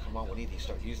Friday, so come on, we need to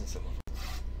start using some of them.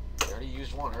 I already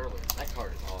used one earlier. That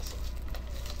card is awesome.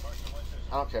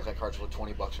 I don't care if that card's worth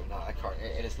 20 bucks or not. That card,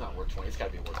 and it's not worth 20. It's got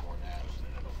to be worth more than that.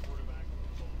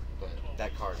 But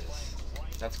that card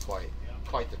that's quite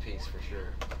the piece for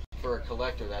sure. For a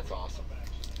collector, that's awesome.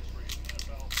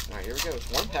 All right, here we go. It's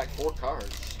 1 pack, 4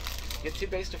 cards. Get 2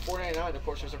 base to $4.99. Of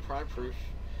course, there's a prime proof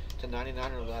to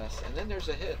 99 or less. And then there's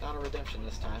a hit, not a redemption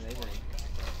this time. Amen.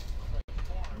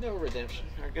 No redemption.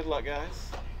 All right, good luck, guys.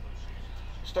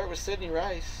 Start with Sidney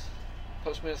Rice.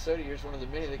 Post Minnesota. Here's one of the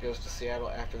many that goes to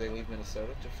Seattle after they leave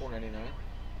Minnesota to $4.99.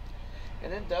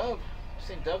 And then Dub. I've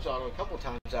seen Dub's auto a couple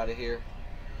times out of here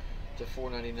to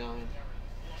 $4.99.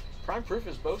 Prime proof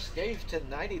is Bo Scaife to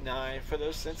 $99 for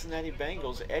those Cincinnati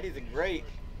Bengals. Eddie the Great.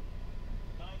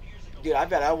 Dude, I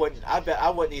bet I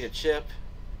wouldn't eat a chip.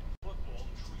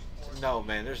 No,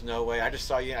 man, there's no way. I just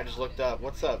saw you. I just looked up.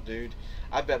 What's up, dude?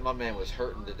 I bet my man was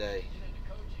hurting today.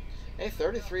 Hey,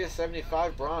 33 of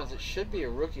 75 bronze. It should be a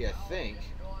rookie, I think.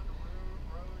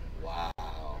 Wow.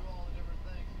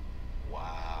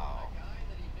 Wow.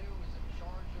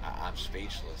 I'm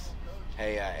speechless.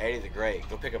 Hey, Eddie the Great,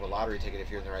 go pick up a lottery ticket if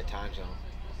you're in the right time zone.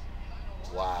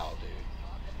 Wow, dude.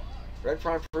 Red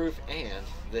prime proof and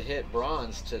the hit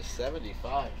bronze to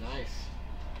 75. Nice.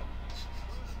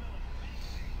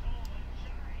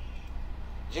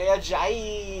 Jay, I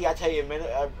tell you,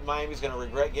 Miami's going to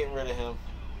regret getting rid of him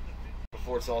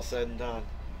before it's all said and done.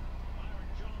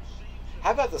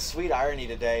 How about the sweet irony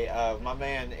today of my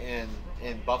man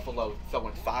in Buffalo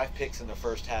throwing 5 picks in the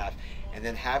first half and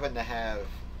then having to have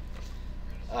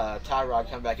Tyrod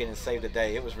come back in and save the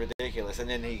day. It was ridiculous, and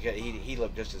then he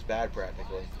looked just as bad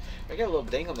practically. I got a little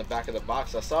ding on the back of the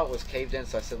box. I saw it was caved in,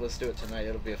 so I said, let's do it tonight.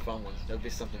 It'll be a fun one. There'll be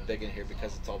something big in here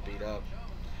because it's all beat up.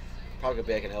 Probably could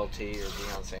be like an LT or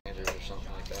Deion Sanders or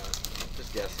something like that.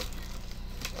 Just guessing.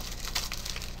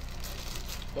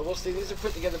 But we'll see. These are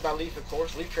put together by Leaf, of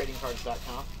course.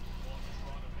 LeafTradingCards.com.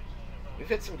 We've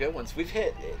hit some good ones. We've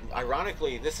hit,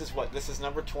 ironically, this is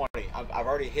number 20. I've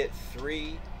already hit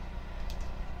three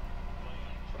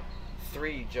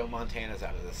Joe Montanas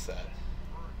out of this set.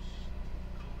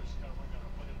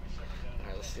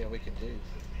 Alright, let's see how we can do.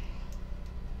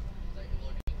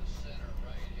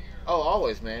 Oh,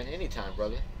 always, man. Anytime,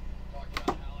 brother.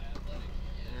 Alright.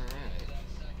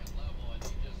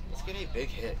 Let's get a big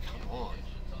hit. Come on.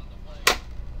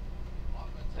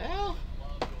 Well,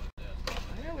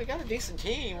 yeah, we got a decent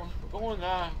team. We're going,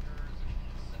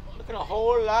 looking a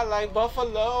whole lot like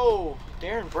Buffalo.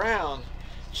 Darren Brown.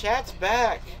 Chat's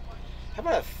back. How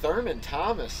about a Thurman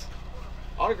Thomas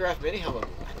autographed mini helmet?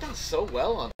 I've done so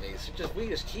well on these. We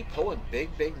just keep pulling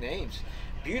big names.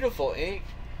 Beautiful ink.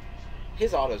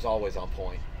 His auto's always on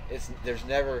point. There's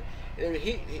never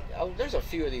there's a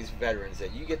few of these veterans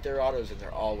that you get their autos and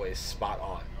they're always spot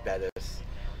on. Bettis,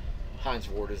 Heinz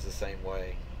Ward is the same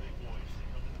way.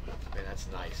 Man, that's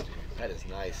nice, dude. That is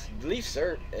nice. Leaf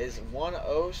cert is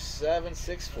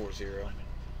 107640.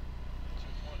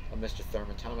 Oh, Mr.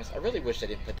 Thurman Thomas. I really wish they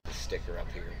didn't put the sticker up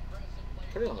here.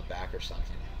 Put it on the back or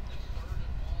something.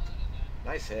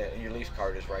 Nice hit. And your Leafs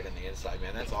card is right on the inside,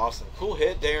 man. That's awesome. Cool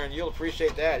hit, Darren. You'll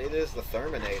appreciate that. It is the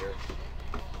Terminator.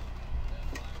 Man,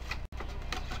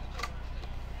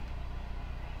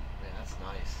 that's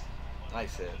nice.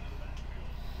 Nice hit.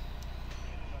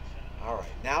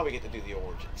 Alright, now we get to do the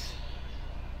Origins.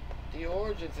 The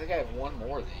Origins, I think I have one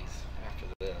more of these after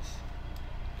this.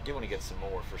 I do want to get some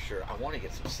more for sure. I want to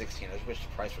get some 16. I just wish the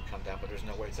price would come down, but there's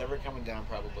no way it's ever coming down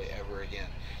probably ever again.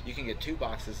 You can get 2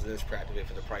 boxes of this practically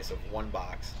for the price of 1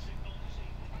 box.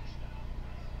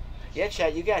 Yeah,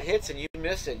 Chad, you got hits and you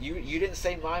missed it. You didn't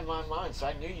say mine, so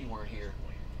I knew you weren't here.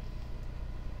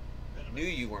 Knew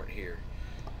you weren't here.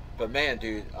 But man,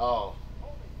 dude, oh.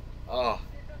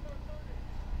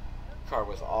 Card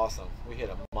was awesome. We hit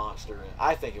a monster.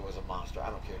 I think it was a monster. I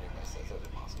don't care what anybody says. It was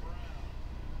a monster.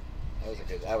 That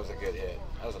was a good hit.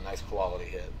 That was a nice quality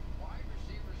hit.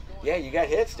 Yeah, you got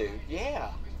hits, dude.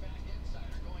 Yeah.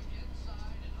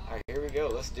 All right, here we go.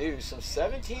 Let's do some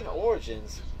 17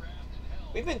 Origins.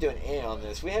 We've been doing on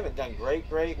this. We haven't done great.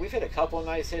 We've hit a couple of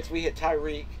nice hits. We hit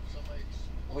Tyreek.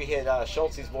 We hit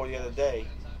Schultz's boy the other day.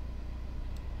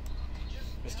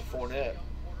 Mr. Fournette.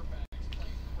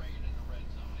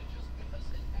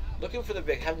 Looking for the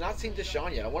big. Have not seen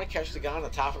Deshaun yet. I want to catch the guy on the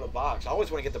top of the box. I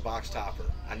always want to get the box topper.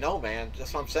 I know, man.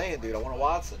 That's what I'm saying, dude. I want a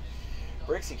Watson.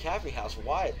 Brixie Cappy House.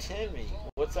 Wyatt Timmy.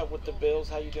 What's up with the Bills?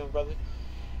 How you doing, brother?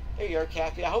 There you are,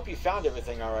 Cappy. I hope you found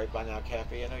everything all right by now,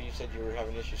 Cappy. I know you said you were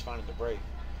having issues finding the break.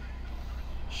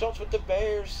 Schultz with the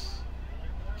Bears.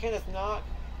 Kenneth Knott.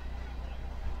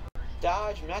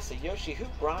 Dodge. Masayoshi. Who?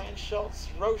 Brian Schultz.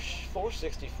 Roche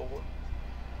 464.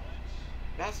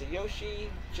 Masayoshi.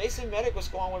 Jason Medic, what's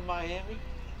going on with Miami?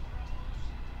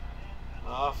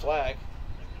 Flag.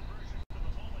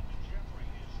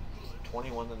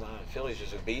 21-9. Phillies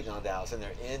just are beating on Dallas, and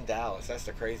they're in Dallas. That's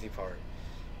the crazy part.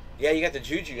 Yeah, you got the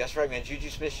Juju. That's right, man. Juju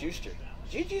Smith-Schuster.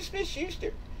 Juju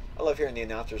Smith-Schuster. I love hearing the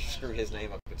announcers screw his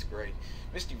name up. It's great.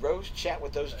 Misty Rose, chat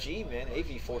with those G-men.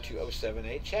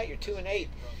 AV42078. Chat, you're 2-8.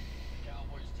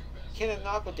 Kenneth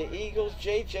Knock with the Eagles.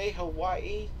 JJ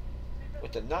Hawaii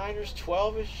with the Niners.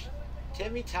 12-ish.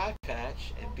 Timmy Tie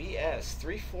Patch and BS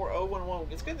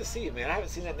 34011. It's good to see you, man. I haven't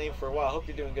seen that name for a while. I hope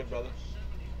you're doing good, brother.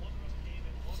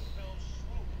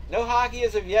 No hockey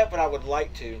as of yet, but I would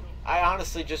like to. I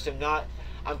honestly just am not.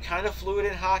 I'm kind of fluid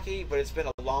in hockey, but it's been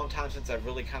a long time since I've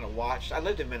really kind of watched. I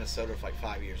lived in Minnesota for like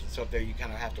 5 years, and so up there you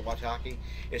kind of have to watch hockey.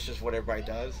 It's just what everybody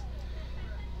does.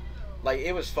 Like,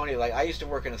 it was funny. Like, I used to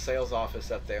work in a sales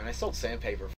office up there, and I sold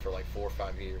sandpaper for like 4 or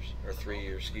 5 years, or 3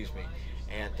 years, excuse me.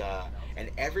 And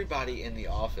everybody in the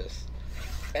office,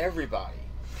 everybody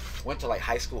went to like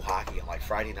high school hockey on like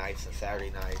Friday nights and Saturday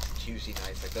nights and Tuesday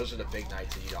nights. Like, those are the big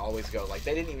nights that you'd always go. Like,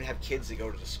 they didn't even have kids that go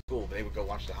to the school, but they would go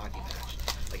watch the hockey match.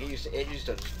 Like, it used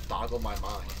to boggle my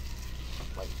mind.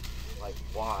 Like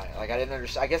why? Like, I didn't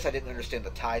understand. I guess I didn't understand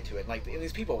the tie to it. Like, and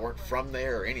these people weren't from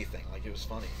there or anything. Like, it was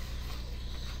funny.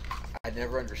 I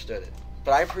never understood it,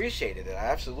 but I appreciated it. I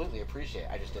absolutely appreciate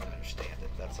it. I just didn't understand it.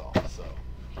 That's all. So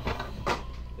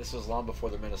this was long before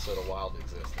the Minnesota Wild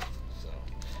existed. So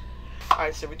all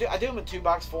right, so I do them in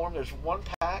 2-box form. There's 1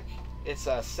 pack. It's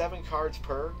 7 cards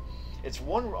per. It's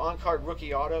 1 on-card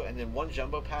rookie auto, and then 1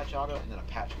 jumbo patch auto, and then a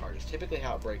patch card. It's typically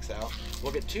how it breaks out.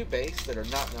 We'll get 2 base that are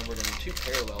not numbered, and then 2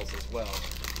 parallels as well.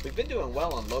 We've been doing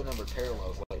well on low-numbered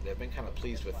parallels lately. I've been kind of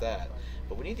pleased with that.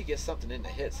 But we need to get something into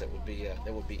hits that would be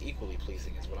equally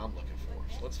pleasing is what I'm looking for.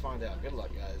 So let's find out. Good luck,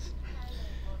 guys.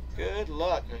 Good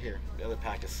luck. Oh, here, the other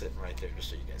pack is sitting right there, just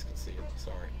so you guys can see it.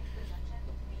 Sorry.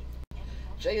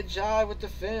 Jay Ajay with the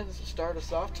Fins to start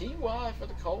us off. TY for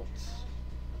the Colts.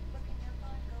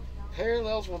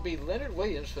 Parallels will be Leonard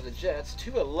Williams for the Jets,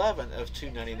 211 of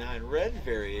 299. Red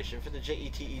variation for the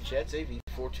JETE Jets,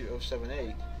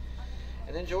 AV42078.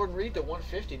 And then Jordan Reed to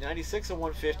 150, 96 of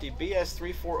 150. BS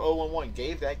 34011.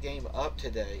 Gave that game up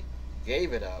today.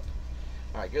 Gave it up.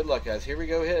 All right, good luck, guys. Here we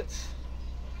go, hits.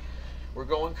 We're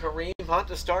going Kareem Hunt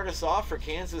to start us off for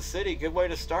Kansas City. Good way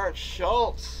to start.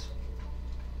 Schultz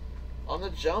on the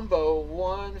Jumbo,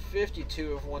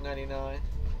 152 of 199.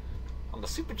 On the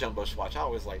Super Jumbo swatch, I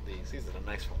always like these. These are the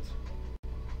nice ones.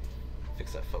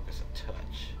 Fix that focus a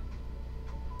touch.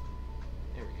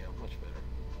 There we go, much better.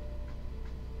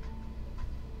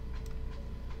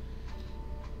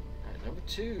 Alright, number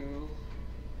 2.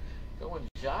 Going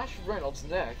Josh Reynolds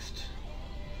next.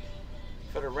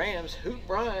 For the Rams, Hoot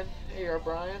Brian. There you are,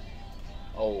 Brian.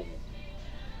 Oh.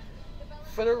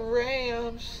 For the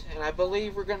Rams, and I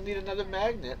believe we're going to need another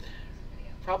magnet.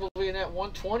 Probably in that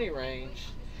 120 range.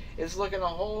 It's looking a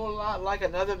whole lot like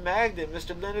another magnet.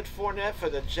 Mr. Leonard Fournette for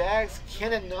the Jags.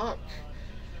 Kenan Nuck.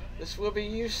 This will be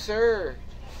you, sir.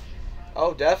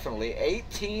 Oh, definitely.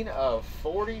 18 of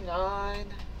 49.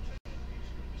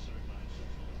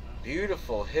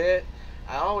 Beautiful hit.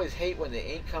 I always hate when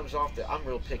the ink comes off the... I'm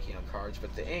real picky on cards,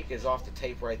 but the ink is off the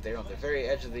tape right there on the very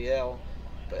edge of the L.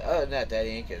 But other than that, that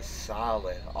ink is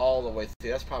solid all the way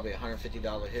through. That's probably a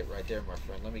 $150 hit right there, my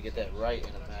friend. Let me get that right in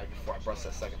a mag before I bust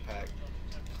that second pack.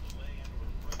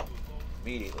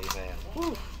 Immediately, man.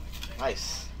 Whew.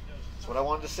 Nice. That's what I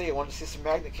wanted to see. I wanted to see some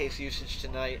magnet case usage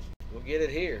tonight. We'll get it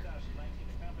here.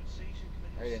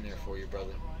 Right in there for you,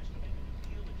 brother.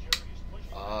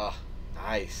 Ah,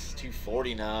 nice.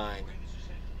 249.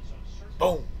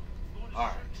 Boom. All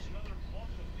right.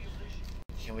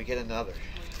 Can we get another?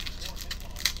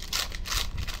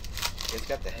 It's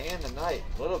got the hand tonight.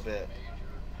 A little bit.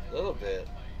 A little bit.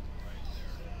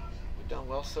 We've done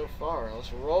well so far.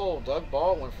 Let's roll. Doug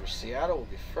Baldwin for Seattle will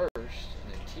be first.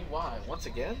 And then T.Y. once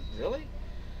again? Really?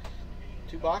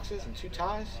 2 boxes and 2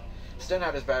 ties? Still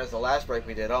not as bad as the last break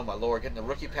we did. Oh my lord, getting the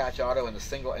rookie patch auto and the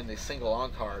single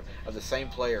on card of the same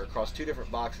player across 2 different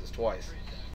boxes twice.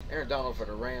 Aaron Donald for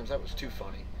the Rams, that was too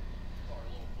funny.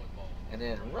 And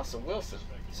then Russell Wilson,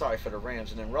 sorry for the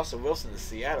Rams, and then Russell Wilson, the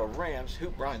Seattle Rams,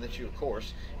 Hoop Brian, that's you of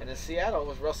course. And then Seattle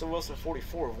was Russell Wilson,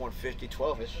 44 of 150,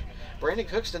 12-ish. Brandon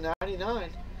Cooks to 99.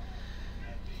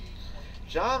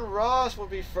 John Ross will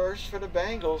be first for the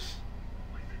Bengals.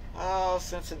 Oh,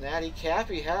 Cincinnati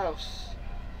Cappy House.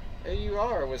 There you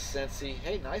are with Cincy.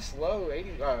 Hey, nice low.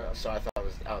 80. Sorry, I thought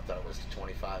it was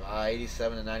 25.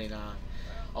 87 to 99.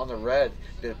 On the red,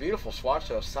 did a beautiful swatch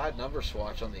though. Side number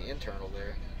swatch on the internal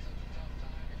there.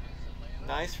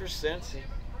 Nice for Cincy.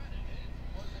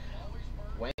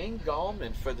 Wayne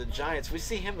Gallman for the Giants. We've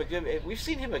seen him a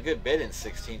good bit in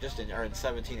 16, or in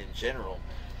 17 in general.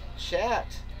 Chat.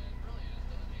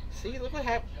 See, look what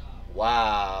happened.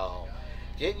 Wow.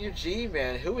 Getting your G,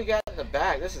 man. Who we got in the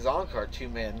back? This is on card 2,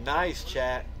 man. Nice,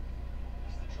 chat.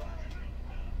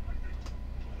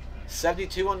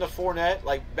 72 on the Fournette,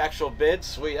 like actual bid.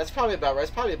 Sweet. That's probably about right.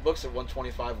 It's probably books at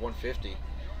 125, 150.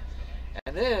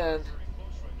 And then,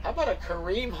 how about a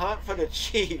Kareem Hunt for the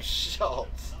Chiefs?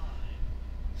 Schultz.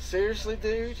 Seriously,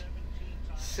 dude?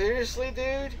 Seriously,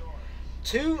 dude?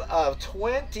 2 of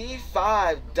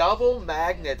 25 double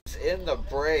magnets in the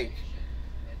break.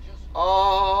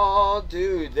 Oh,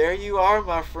 dude, there you are,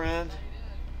 my friend.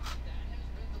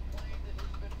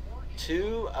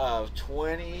 2 of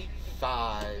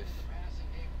 25.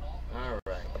 All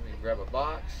right, let me grab a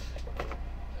box.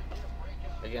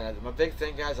 Again, my big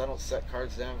thing, guys, I don't set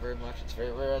cards down very much. It's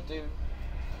very rare I do.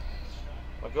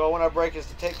 My goal when I break is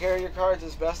to take care of your cards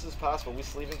as best as possible. We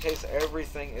sleeve in case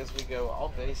everything as we go.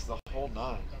 All base, the whole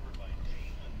 9.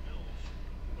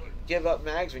 Give up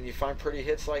mags when you find pretty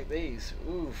hits like these.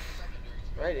 Oof.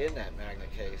 Right in that magnet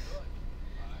case.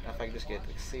 Now if I could just get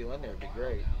the seal in there, it'd be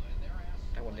great.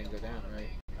 That one didn't go down, right?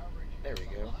 There we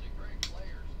go.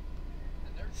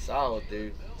 Solid,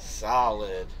 dude.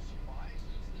 Solid.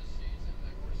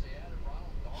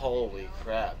 Holy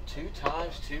crap. 2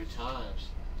 times, 2 times.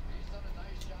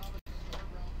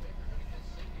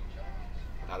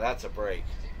 Now that's a break.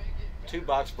 2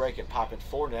 box break and popping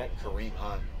Fournette, Kareem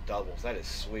Hunt doubles. That is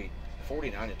sweet.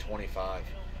 49 and 25.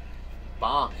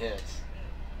 Bomb hits.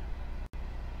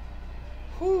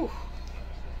 Whew.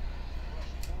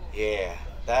 Yeah,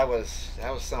 that was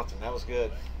something. That was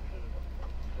good.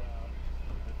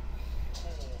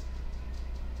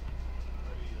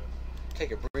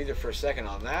 Take a breather for a second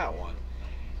on that one.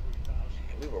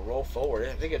 We will roll forward.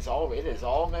 I think it is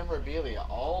all memorabilia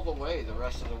all the way, the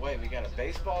rest of the way. We got a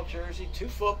baseball jersey, 2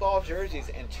 football jerseys,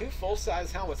 and 2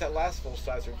 full-size helmets. That last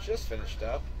full-size are just finished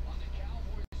up.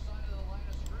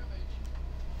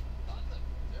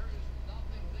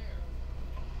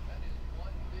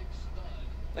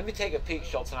 Let me take a peek,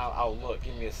 Schultz, and I'll look.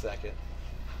 Give me a second.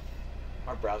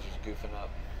 My browser's goofing up.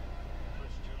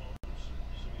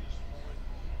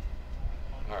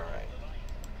 Alright.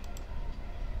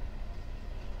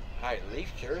 Alright,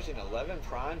 Leaf jersey and 11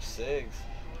 prime SIGs.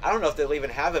 I don't know if they'll even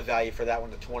have a value for that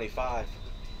one to 25. Alright,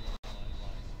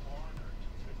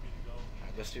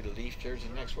 let's do the Leaf jersey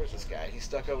next. Where's this guy? He's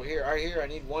stuck over here. Alright, here. I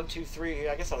need 1, 2, 3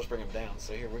 here. I guess I'll just bring him down.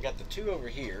 So here, we got the 2 over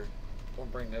here. we'll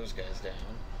bring those guys down.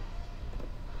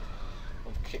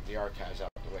 We'll kick the archives out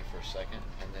the way for a second.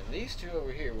 And then these two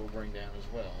over here we'll bring down as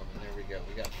well. And there we go.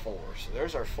 We got 4. So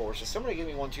there's our 4. So somebody give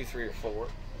me 1, 2, 3, or 4.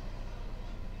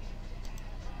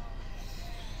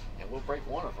 And we'll break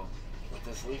one of them with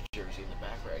this Leaf jersey in the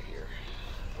back right here.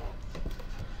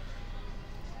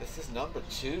 This is number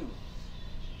 2.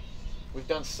 We've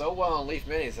done so well on Leaf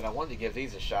Minis that I wanted to give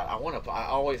these a shot. I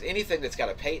always, anything that's got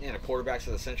a Peyton and a Quarterbacks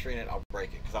of the Century in it, I'll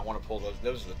break it because I want to pull those.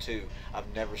 Those are the 2 I've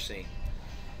never seen.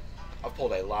 I've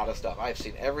pulled a lot of stuff. I've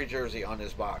seen every jersey on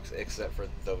this box except for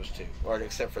those 2, or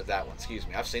except for that one. Excuse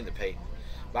me. I've seen the Peyton.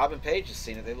 Bob and Paige has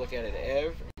seen it. They look at it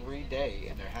every day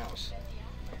in their house.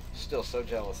 Still so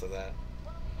jealous of that.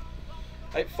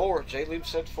 Hey, 4. J. Loop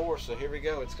said 4, so here we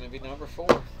go. It's going to be number 4.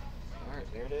 All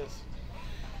right, there it is.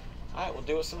 All right, we'll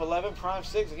do it some 11 Prime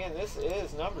 6. Again, this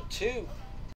is number 2.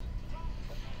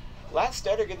 Lat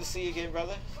Stetter, good to see you again,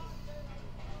 brother.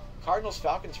 Cardinals,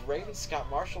 Falcons, Ravens, Scott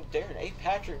Marshall, Darren, A.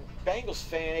 Patrick, Bengals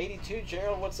fan, 82.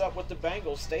 Gerald, what's up with the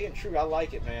Bengals? Staying true. I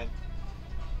like it, man.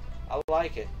 I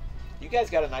like it. You guys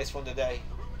got a nice one today.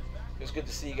 It was good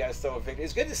to see you guys throw a victory. It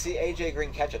was good to see A.J.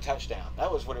 Green catch a touchdown.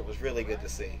 That was what it was really good to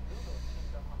see.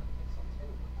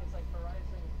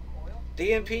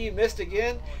 DMP, you missed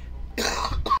again.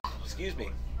 Excuse me.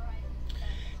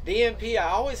 DMP, I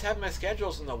always have my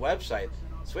schedules on the website,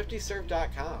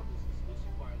 swiftysurf.com.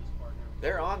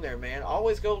 They're on there, man.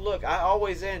 Always go look. I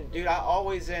always end, dude. I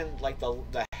always end like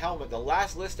the helmet. The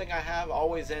last listing I have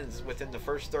always ends within the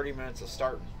first 30 minutes of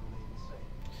starting.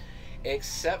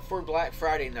 Except for Black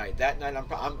Friday night. That night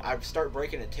I start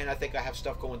breaking at 10. I think I have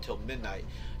stuff going till midnight.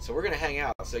 So we're gonna hang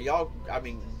out. So y'all, I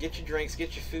mean, get your drinks,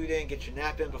 get your food in, get your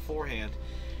nap in beforehand,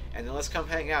 and then let's come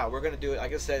hang out. We're gonna do it.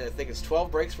 Like I said, I think it's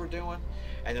 12 breaks we're doing,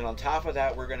 and then on top of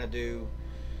that, we're gonna do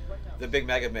the big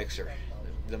mega mixer.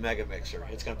 The mega mixer.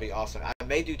 It's going to be awesome. I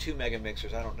may do 2 mega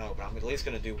mixers. I don't know, but I'm at least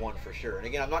going to do 1 for sure. And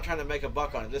again, I'm not trying to make a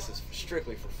buck on it. This is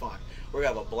strictly for fun. We're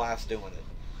going to have a blast doing it.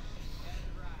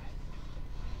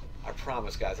 I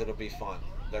promise, guys, it'll be fun.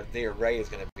 The array is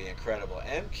going to be incredible.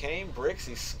 M. Kane,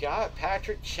 Brixie, Scott,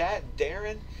 Patrick, Chat,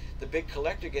 Darren, the big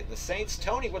collector getting the Saints.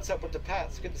 Tony, what's up with the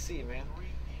Pats? Good to see you, man.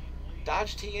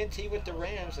 Dodge TNT with the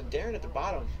Rams, and Darren at the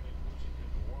bottom.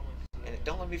 And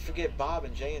don't let me forget Bob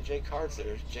and J&J cards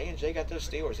there. J&J got those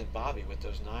Steelers, and Bobby with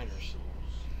those Niners.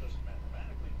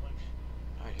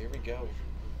 All right, here we go.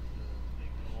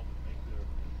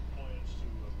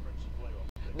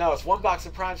 No, it's 1 box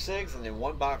of Prime 6 and then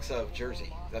 1 box of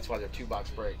Jersey. That's why they're 2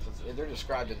 box breaks. They're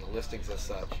described in the listings as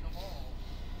such.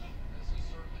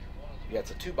 Yeah, it's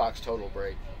a 2 box total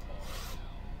break.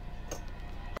 All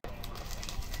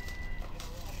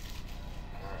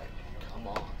right, come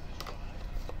on.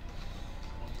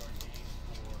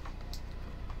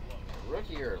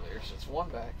 Rookie earlier, so it's 1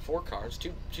 back, 4 cards,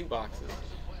 two boxes.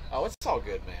 Oh, it's all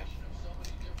good, man.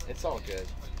 It's all good.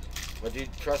 But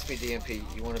dude, trust me, DMP,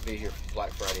 you want to be here for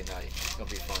Black Friday night. It's gonna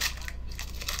be fun.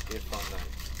 Be a fun night.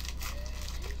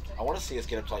 I want to see us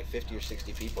get up to like 50 or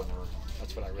 60 people in the room.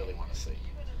 That's what I really want to see.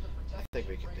 I think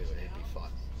we can do it. It'd be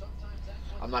fun.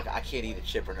 I can't eat a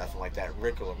chip or nothing like that.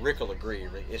 Rick will agree.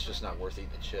 It's just not worth eating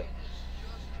a chip.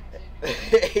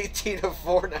 18 of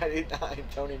 4.99,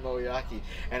 Tony Moyaki.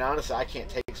 And honestly, I can't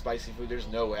take spicy food. There's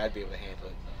no way I'd be able to handle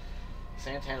it.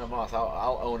 Santana Moss,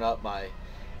 I'll own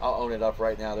it up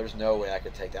right now. There's no way I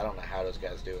could take that. I don't know how those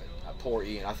guys do it. Poor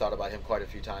Ian. I thought about him quite a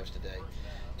few times today.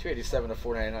 287 of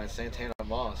 4.99, Santana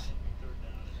Moss.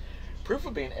 Proof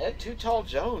of being Ed Too Tall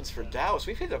Jones for Dallas.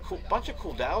 We've hit a bunch of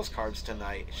cool Dallas cards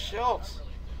tonight. Schultz.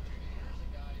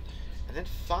 And then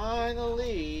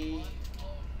finally,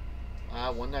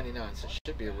 199, so it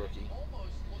should be a rookie.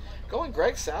 Going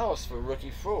Greg Salas for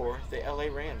rookie for the LA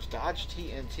Rams. Dodge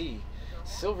TNT.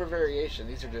 Silver variation.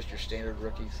 These are just your standard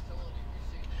rookies.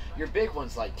 Your big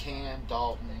ones like Cam,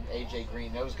 Dalton, AJ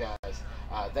Green, those guys,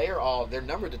 they're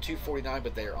numbered to 249,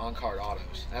 but they are on-card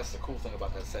autos. That's the cool thing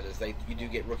about that set is you do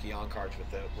get rookie on-cards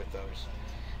with those.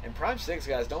 And Prime 6,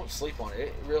 guys, don't sleep on it.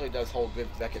 It really does hold good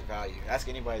Beckett value. Ask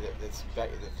anybody that's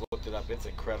looked it up. It's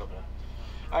incredible.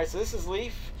 All right, so this is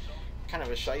Leaf. Kind of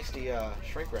a shiesty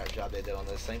shrink wrap job they did on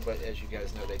this thing, but as you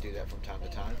guys know, they do that from time to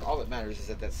time. All that matters is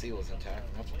that seal is intact,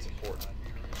 and that's what's important.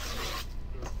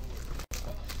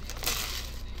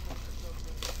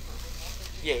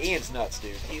 Yeah, Ian's nuts,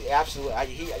 dude. He absolutely,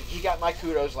 he got my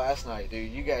kudos last night,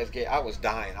 dude. You guys I was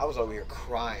dying. I was over here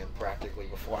crying practically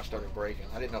before I started breaking.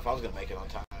 I didn't know if I was gonna make it on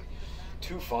time.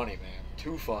 Too funny, man.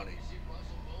 Too funny.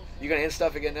 You gonna end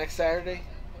stuff again next Saturday?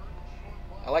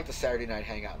 I like the Saturday night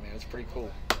hangout, man. It's pretty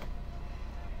cool.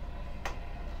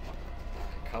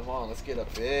 Come on, let's get a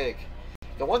big.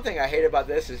 The one thing I hate about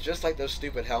this is just like those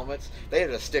stupid helmets, they have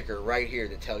a sticker right here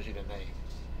that tells you the name.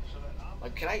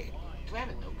 Like, do I have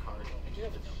a note card? I do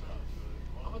have a note card.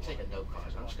 I'm gonna take a note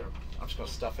card. I'm just gonna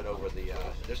stuff it over the.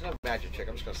 There's no magic trick.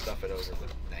 I'm just gonna stuff it over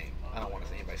the name. I don't want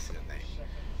anybody to see the name.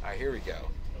 All right, here we go.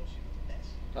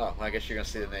 Oh, well, I guess you're gonna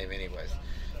see the name anyways.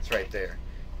 It's right there.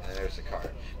 And there's the card.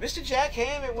 Mr. Jack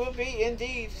Ham, it will be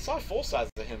indeed. Saw a full size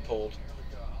of him pulled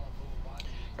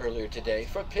earlier today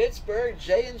from Pittsburgh.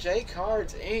 J&J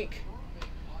Cards Inc.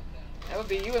 That would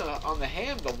be you on the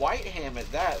ham, the white ham at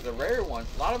that, the rare one.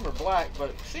 A lot of them are black, but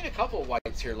I've seen a couple of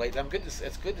whites here lately.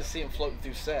 It's good to see him floating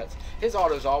through sets. His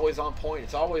auto's always on point.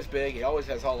 It's always big. He always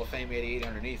has Hall of Fame 88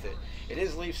 underneath it. It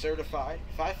is Leaf certified,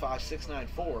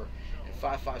 55694 and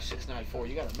 55694.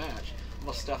 You got a match. I'm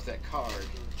gonna stuff that card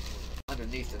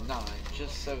underneath the 9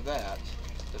 just so that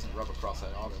it doesn't rub across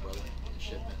that auto, brother. In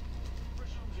shipment.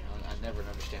 I never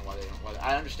understand why they don't.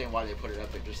 I understand why they put it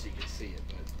up there just so you can see it,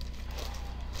 but.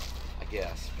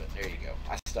 Yes, but there you go.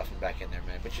 I stuff them back in there,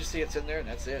 man. But you see it's in there, and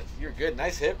that's it. You're good.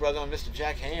 Nice hit, brother, on Mr.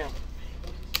 Jack Ham.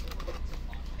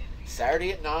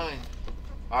 Saturday at 9.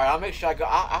 All right, I'll make sure I go.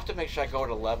 I'll have to make sure I go at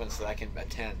 11 so that I can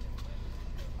attend.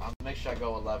 I'll make sure I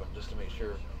go 11 just to make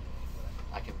sure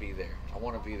I can be there. I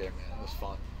want to be there, man. It was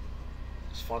fun.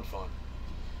 It was fun.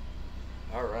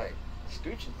 All right,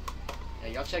 scooching.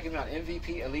 Hey, y'all check him out.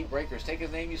 MVP Elite Breakers. Take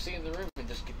his name you see in the room and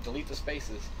just delete the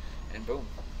spaces, and boom.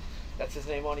 That's his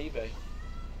name on eBay.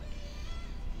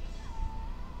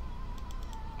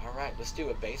 All right, let's do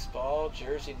a baseball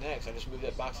jersey next. I just moved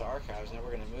that box of archives. Now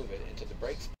we're going to move it into the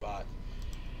break spot.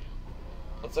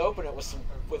 Let's open it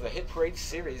with a Hit Parade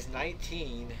Series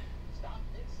 19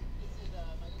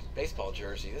 baseball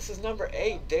jersey. This is number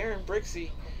 8, Darren Brixey.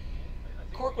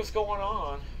 Cork, what's going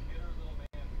on?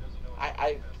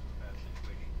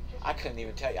 I couldn't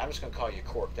even tell you. I'm just going to call you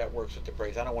Cork. That works with the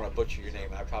Braves. I don't want to butcher your name.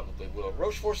 I probably will.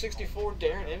 Roche 464,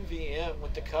 Darren MVM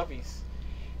with the Cubbies.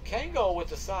 Kango with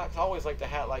the Sox. Always like the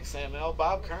hat like Sam L.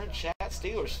 Bob Kern, Chat,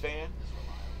 Steelers fan.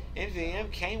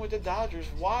 MVM, Kane with the Dodgers.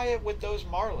 Wyatt with those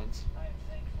Marlins.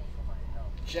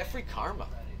 Jeffrey Karma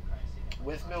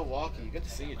with Milwaukee. Good to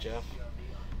see you, Jeff.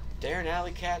 Darren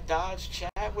Alley Cat Dodge.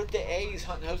 Chat with the A's.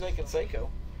 Hunting Jose Canseco.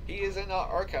 He is in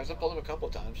archives. I pulled him a couple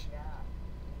of times.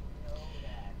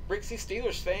 Brixie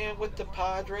Steelers fan with the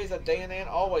Padres. A day and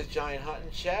always giant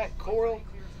hunting. Chat, Coral,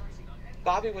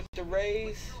 Bobby with the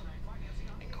Rays,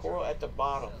 and Coral at the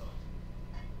bottom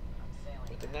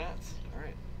with the Nats. All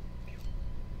right.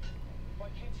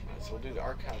 So we'll do the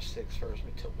Archive 6 first. Let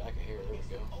me tilt back a hair. There we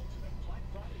go.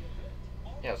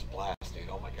 Yeah, it was a blast, dude.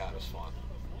 Oh my God, it was fun.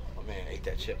 My man ate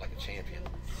that chip like a champion.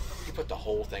 He put the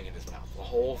whole thing in his mouth. The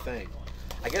whole thing.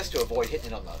 I guess to avoid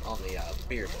hitting it on the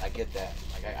beard. I get that.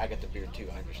 Like I get the beard too.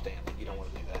 I understand. You don't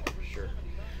want to do that for sure.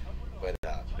 But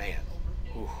man,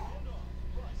 ooh,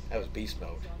 that was beast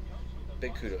mode.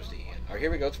 Big kudos to Ian. All right,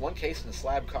 here we go. It's one case in the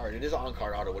slab card. It is on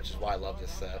card auto, which is why I love this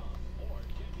set.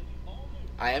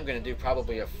 I am going to do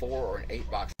probably a 4 or an 8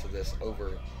 box of this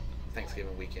over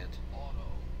Thanksgiving weekend.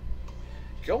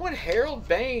 Going Harold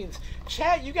Baines.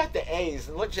 Chad, you got the A's.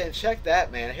 And look, Jen, check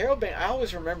that, man. Harold Baines, I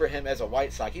always remember him as a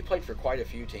White Sox. He played for quite a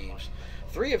few teams.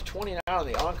 3 of 29 on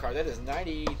the on-card. That is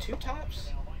 92 tops?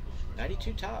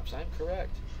 92 tops, I'm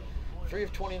correct. 3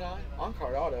 of 29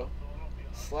 on-card auto.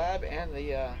 Slab and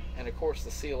of course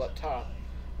the seal up top.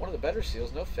 One of the better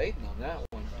seals, no fading on that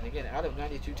one. And again, out of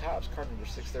 92 tops, card number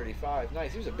 635.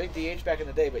 Nice. He was a big DH back in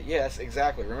the day, but yes,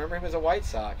 exactly. Remember him as a White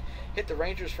Sox. Hit the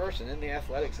Rangers first and then the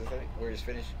Athletics, I think, where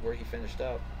he finished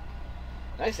up.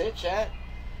 Nice hit, chat.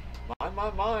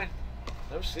 Mine.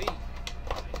 No C.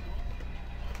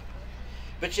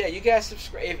 But yeah, you guys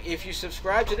subscribe. If you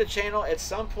subscribe to the channel, at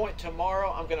some point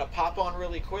tomorrow, I'm gonna pop on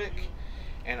really quick,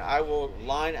 and I will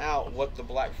line out what the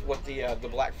Black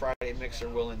Friday mixer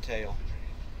will entail.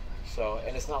 So,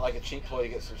 and it's not like a cheap ploy to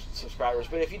get subscribers,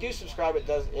 but if you do subscribe,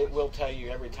 it will tell you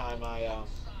every time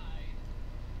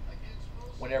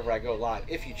whenever I go live,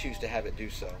 if you choose to have it do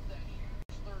so.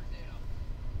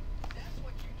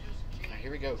 Right,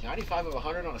 here we go. 95 of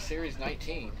 100 on a Series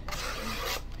 19.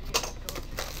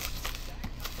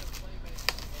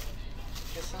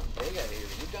 Get something big out of here.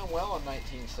 We've done well on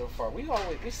 19 so far. We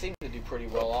seem to do pretty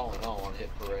well all in all on Hit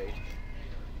Parade.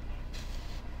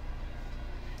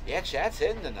 Yeah, chat's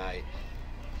hitting tonight.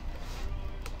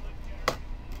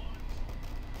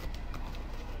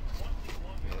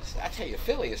 Yes, I tell you,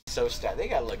 Philly is so stacked. They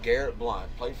got LeGarrette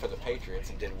Blount, played for the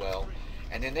Patriots and did well.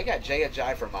 And then they got Jay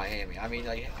Ajayi from Miami. I mean,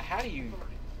 like, how do you...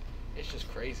 It's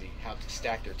just crazy how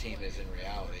stacked their team is in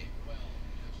reality.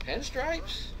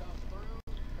 Pinstripes?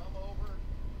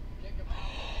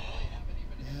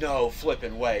 No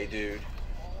flipping way, dude.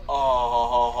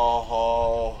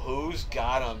 Oh, who's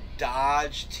got him?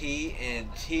 Dodge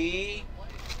TNT.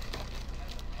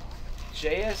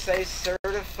 JSA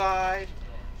certified.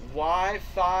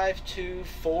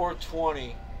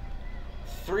 Y52420.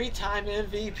 3-time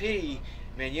MVP.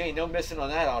 Man, you ain't no missing on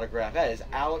that autograph. That is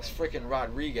Alex freaking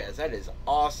Rodriguez. That is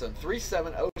awesome.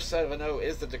 37070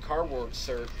 is the Dakar World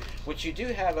cert, which you do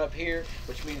have up here,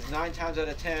 which means 9 times out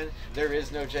of 10, there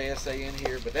is no JSA in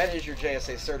here, but that is your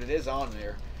JSA cert. It is on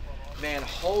there. Man,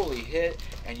 holy hit.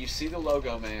 And you see the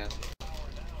logo, man.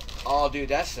 Oh, dude,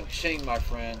 that's some ching, my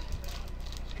friend.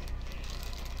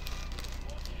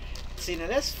 See, now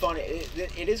that's funny.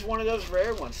 It is one of those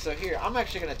rare ones. So here, I'm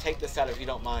actually going to take this out if you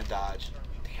don't mind, Dodge.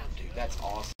 Damn, dude, that's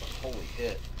awesome. Holy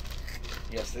hit.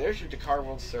 Yeah, so there's your Dakar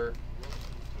World cert.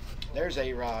 There's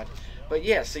A-Rod. But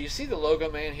yeah, so you see the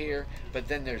logo, man, here, but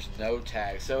then there's no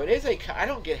tag. So it is a, I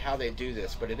don't get how they do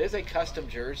this, but it is a custom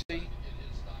jersey.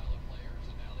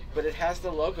 But it has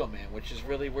the logo, man, which is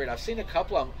really weird. I've seen a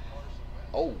couple of them.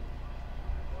 Oh.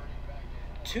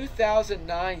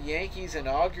 2009 Yankees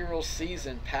inaugural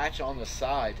season patch on the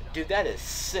side. Dude, that is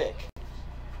sick.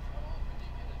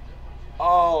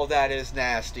 Oh, that is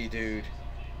nasty, dude.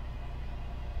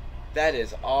 That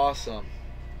is awesome.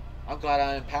 I'm glad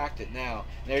I unpacked it now.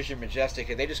 There's your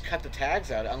Majestic. They just cut the tags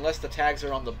out, unless the tags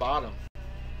are on the bottom.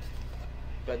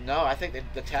 But no, I think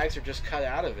the tags are just cut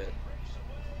out of it.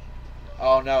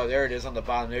 Oh no, there it is on the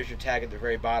bottom. There's your tag at the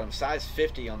very bottom. Size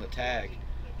 50 on the tag.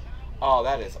 Oh,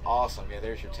 that is awesome. Yeah,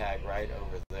 there's your tag right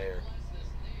over there.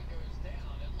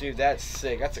 Dude, that's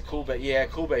sick. That's a cool base. Yeah,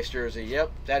 cool base jersey. Yep,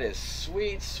 that is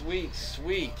sweet, sweet,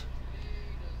 sweet.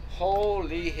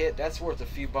 Holy hit. That's worth a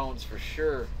few bones for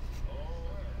sure.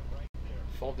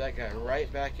 Fold that guy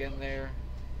right back in there.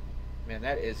 Man,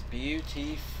 that is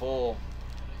beautiful.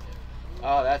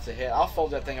 Oh, that's a hit. I'll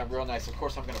fold that thing up real nice. Of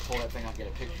course, I'm going to pull that thing out and get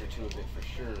a picture or two of it for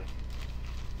sure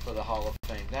for the Hall of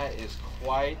Fame. That is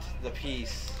quite the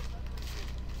piece.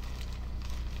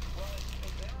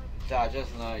 God,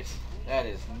 just nice. That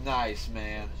is nice,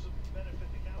 man.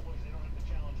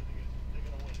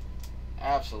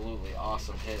 Absolutely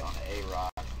awesome hit on A-Rod.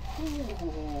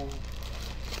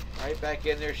 Right back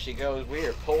in there she goes. We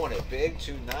are pulling it big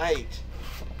tonight.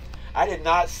 I did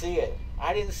not see it.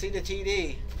 I didn't see the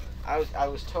TD. I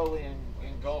was totally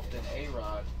engulfed in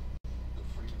A-Rod.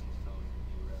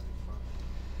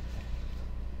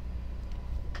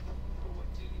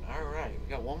 All right, we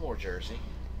got one more jersey.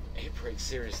 April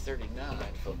Series 39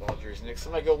 football jersey. Next,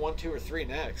 somebody go 1, 2, or 3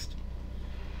 next.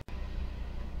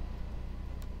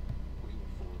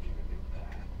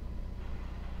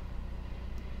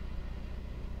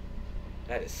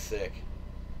 That is sick.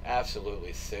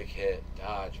 Absolutely sick hit.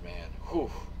 Dodge, man.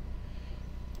 Whew.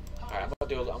 Alright, I'm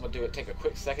gonna do it. Take a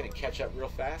quick second and catch up real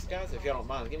fast, guys. If y'all don't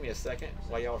mind, give me a second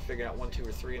while y'all are figuring out 1, 2,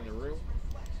 or 3 in the room.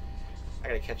 I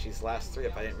gotta catch these last 3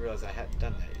 up. I didn't realize I hadn't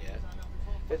done that yet.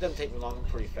 But it doesn't take me long. I'm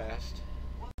pretty fast.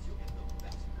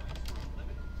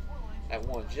 That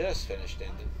one just finished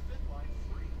ending.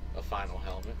 A final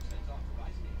helmet.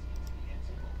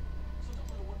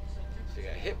 So you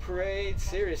got Hit Parade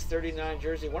Series 39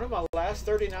 jersey. One of my last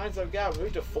 39s I've got.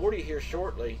 Moved to 40 here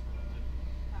shortly.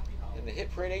 And the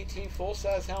Hit Parade 18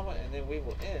 full-size helmet, and then we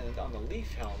will end on the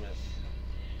Leaf helmet.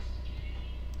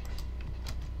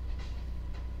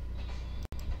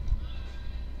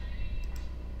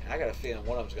 And I got a feeling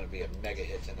one of them's going to be a mega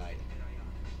hit tonight.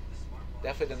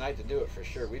 Definitely the night to do it for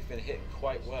sure. We've been hitting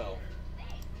quite well.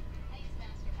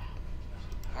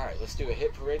 Alright, let's do a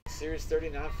Hit Parade Series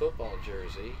 39 football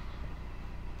jersey.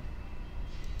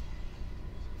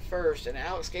 First, and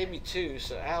Alex gave me 2,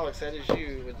 so Alex, that is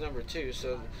you with number 2.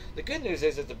 So the good news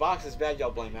is if the box is bad,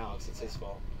 y'all blame Alex. It's his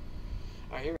fault.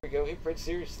 All right, here we go. Hit Parade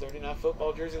Series 39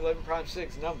 football jersey, 11 prime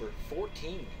 6, number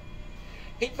 14.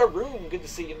 Pete Faroon, good to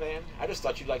see you, man. I just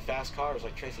thought you'd like fast cars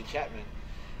like Tracy Chapman.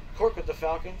 Cork with the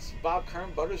Falcons. Bob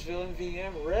Kern, Buttersville,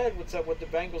 NVM. Red, what's up with the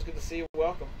Bengals? Good to see you.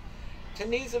 Welcome.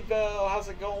 Tanisa Bell, how's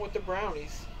it going with the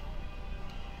Brownies?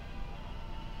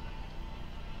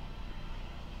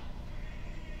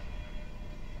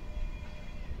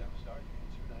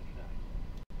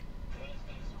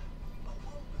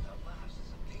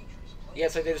 Yeah,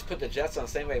 it's like they just put the Jets on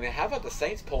the same way. Man, how about the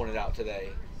Saints pulling it out today?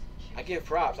 I give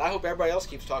props. I hope everybody else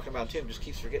keeps talking about it too and just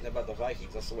keeps forgetting about the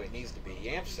Vikings. That's the way it needs to be.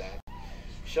 Yamsack.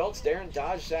 Schultz, Darren,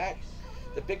 Dodge, Zach.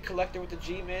 The big collector with the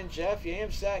G-Man, Jeff.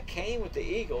 Yamsack, Kane with the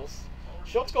Eagles.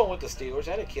 Schultz going with the Steelers.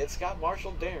 Had a kid. Scott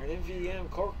Marshall, Darren, MVM,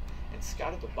 Cork, and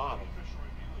Scott at the bottom.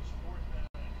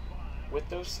 With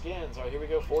those skins. All right, here we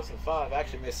go. 4th and 5.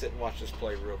 Actually, I'm going to sit and watch this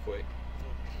play real quick.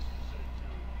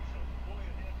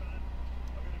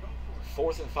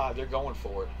 4th and 5, they're going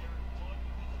for it.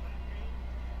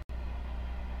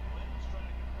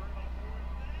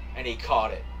 And he caught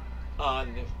it.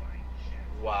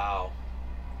 Wow.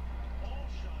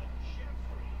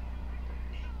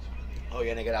 Oh,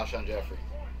 yeah, and they got Alshon Jeffrey.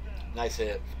 Nice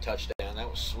hit. Touchdown. That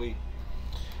was sweet.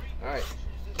 All right.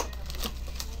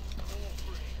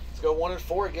 Let's go 1 and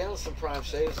 4 again with some prime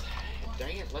saves.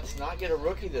 Dang it, let's not get a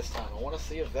rookie this time. I want to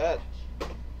see a vet.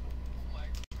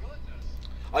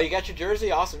 Oh, you got your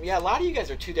jersey? Awesome. Yeah, a lot of you guys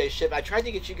are 2-day ship. I tried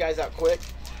to get you guys out quick,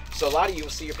 so a lot of you will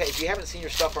see your page. If you haven't seen your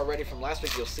stuff already from last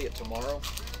week, you'll see it tomorrow.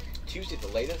 Tuesday at the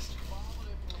latest.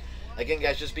 Again,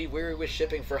 guys, just be wary with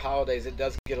shipping for holidays. It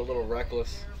does get a little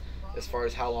reckless as far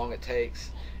as how long it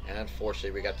takes. And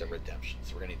unfortunately, we got the redemption,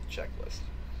 so we're going to need the checklist.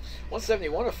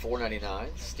 171 of 499,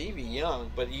 Stevie Young,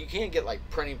 but you can get like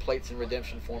printing plates and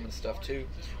redemption form and stuff too.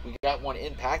 We got one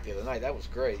in pack the other night. That was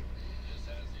great.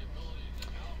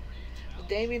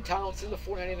 Damian Tomlinson, the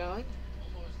 499.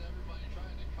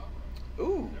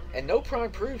 Ooh, and no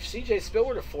prime proof. CJ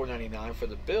Spiller to 499 for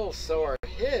the Bills. So our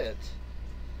hit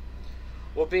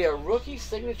will be a rookie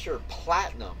signature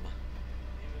platinum.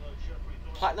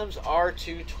 Platinums are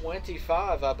to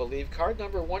 25, I believe. Card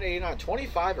number 189,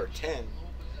 25 or 10.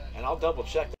 And I'll double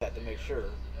check that to make sure.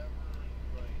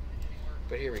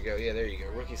 But here we go. Yeah, there you go.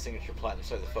 Rookie signature platinum.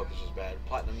 Sorry, the focus was bad.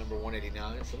 Platinum number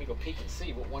 189. So let me go peek and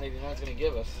see what 189 is going to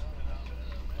give us.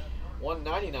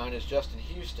 199 is Justin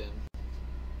Houston.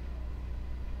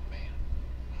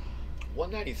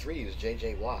 193 is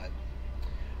J.J. Watt.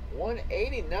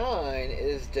 189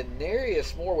 is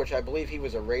Denarius Moore, which I believe he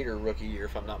was a Raider rookie year,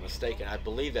 if I'm not mistaken. I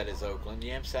believe that is Oakland.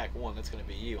 Yamsack 1, that's going to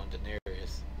be you on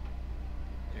Denarius.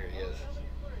 There he is.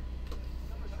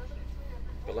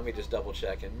 But let me just double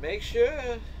check and make sure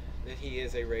that he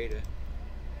is a Raider.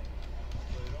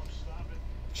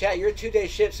 Chat, you're a 2-day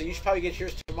ship, so you should probably get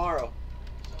yours tomorrow.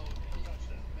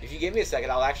 If you give me a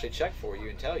second, I'll actually check for you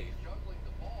and tell you.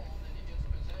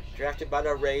 Drafted by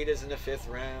the Raiders in the 5th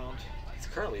round. He's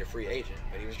currently a free agent,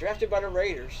 but he was drafted by the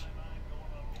Raiders.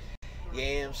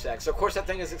 Yamsack. So, of course, that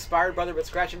thing is expired, brother, but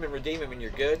scratch him and redeem him and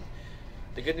you're good.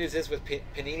 The good news is with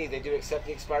Panini, they do accept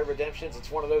the expired redemptions.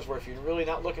 It's one of those where if you're really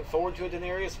not looking forward to a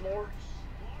Denarius Moore,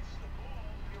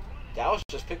 Dallas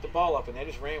just picked the ball up and they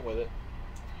just ran with it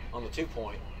on the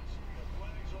 2-point.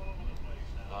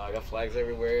 I got flags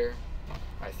everywhere.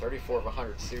 All right, 34 of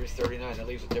 100, Series 39. That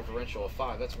leaves a differential of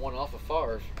 5. That's 1 off of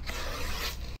Favre.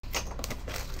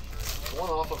 1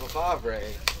 off of a Favre.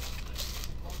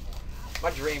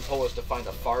 My dream pull is to find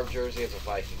a Favre jersey as a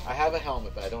Viking. I have a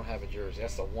helmet, but I don't have a jersey.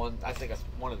 That's the one. I think that's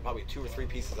one of the probably 2 or 3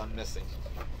 pieces I'm missing.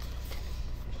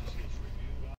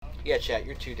 Yeah, chat,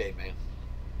 you're 2-day, man.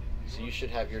 So you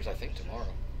should have yours, I think,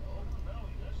 tomorrow.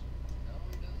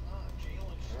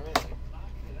 All right.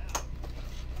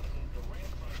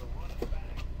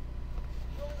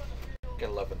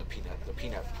 Gotta love when the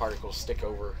peanut particles stick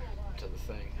over to the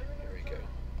thing. Here we go.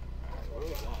 All right, what do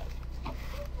we got?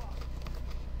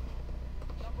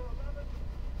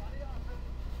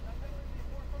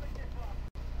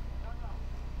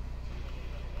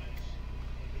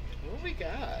 What we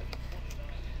got?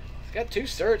 It's got 2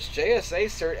 certs. JSA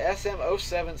cert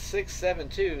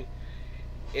SM07672.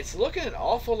 It's looking an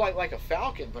awful lot like a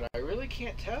Falcon, but I really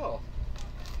can't tell.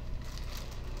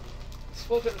 Let's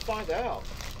flip it and find out.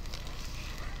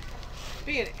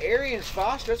 Being Arians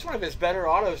Foster, that's one of his better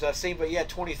autos I've seen, but yeah,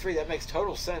 23, that makes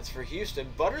total sense for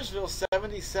Houston. Buttersville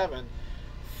 77,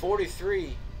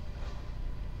 43.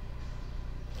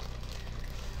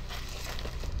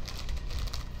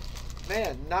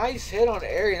 Man, nice hit on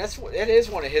Arian. That is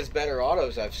one of his better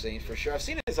autos I've seen for sure. I've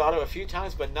seen his auto a few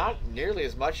times, but not nearly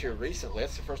as much here recently.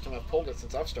 That's the first time I've pulled it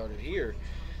since I've started here.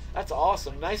 That's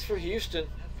awesome. Nice for Houston.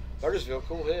 Buttersville,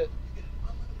 cool hit.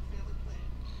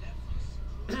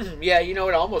 Yeah, you know,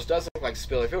 it almost does look like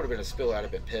Spiller. If it would have been a Spiller, I'd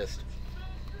have been pissed.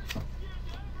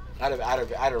 I'd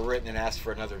have written and asked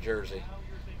for another jersey.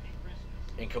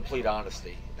 In complete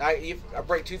honesty, I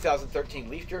break 2013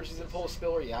 Leaf jerseys and pull a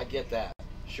Spiller. Yeah, I get that,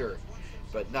 sure,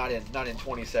 but not in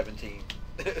 2017.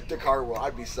 The car will.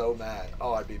 I'd be so mad.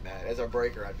 Oh, I'd be mad. As a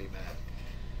breaker, I'd be mad.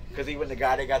 Because even the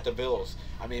guy that got the Bills.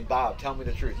 I mean, Bob, tell me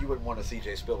the truth. You wouldn't want a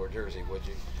CJ Spiller jersey, would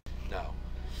you? No.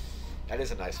 That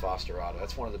is a nice Foster auto.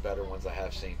 That's one of the better ones I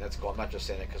have seen. That's cool. I'm not just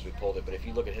saying it because we pulled it, but if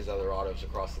you look at his other autos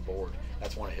across the board,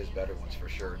 that's one of his better ones for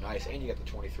sure. Nice. And you got the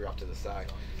 23 off to the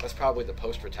side. That's probably the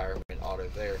post-retirement auto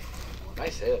there.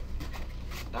 Nice hit.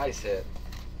 Nice hit.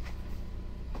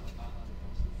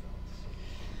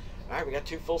 All right, we got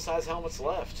 2 full-size helmets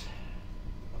left.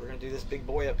 We're going to do this big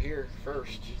boy up here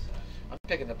first. I'm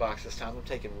picking the box this time. I'm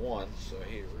taking 1. So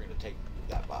here, we're going to take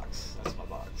that box. That's my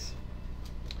box.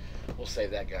 We'll save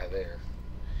that guy there.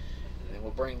 And then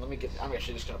we'll bring, I'm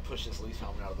actually just going to push this Leaf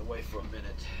helmet out of the way for a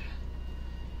minute.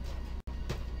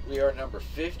 We are number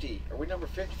 50. Are we number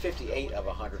 50? 58 of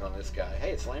 100 on this guy.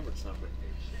 Hey, it's Lambert's number.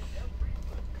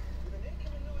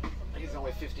 He's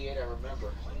only 58, I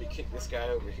remember. Let me kick this guy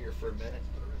over here for a minute.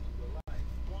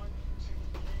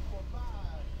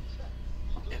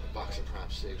 And a box of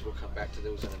Prime 6. We'll come back to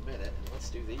those in a minute. And let's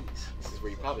do these. This is where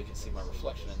you probably can see my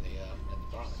reflection in the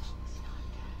box.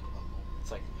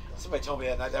 It's like, somebody told me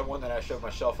that night, that one that I showed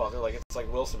my shelf off, they're like, it's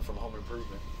like Wilson from Home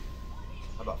Improvement.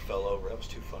 I about fell over. That was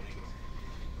too funny.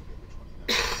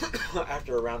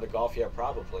 After a round of golf, yeah,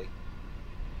 probably.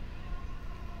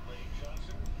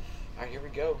 All right, here we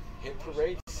go. Hit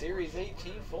Parade Series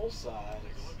 18 full size.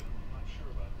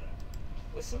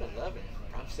 What's an 11?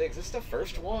 Prime 6. This is the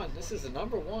first one. This is the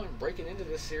number one breaking into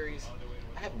this series.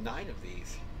 I have 9 of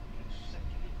these.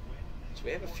 So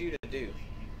we have a few to do.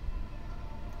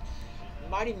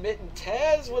 Mighty Mitten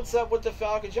Tez, what's up with the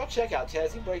Falcons? Y'all check out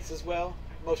Tez. He breaks as well.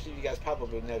 Most of you guys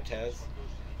probably know Tez.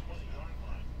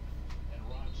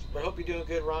 But I hope you're doing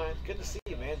good, Ryan. Good to see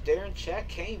you, man. Darren, Chat,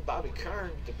 Kane, Bobby Kern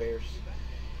with the Bears.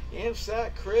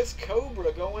 Yamsack, Chris,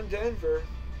 Cobra going Denver.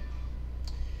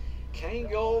 Kane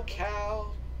Gold,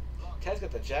 Cal. Ted's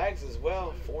got the Jags as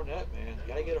well. Fournette, man.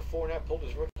 Gotta get a Fournette. Pulled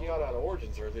his rookie out of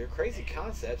Origins earlier. Crazy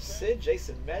Concepts. Sid,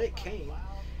 Jason Medic, Kane.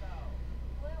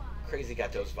 Crazy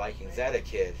got those Vikings. That a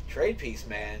kid. Trade piece,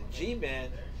 man. G-Men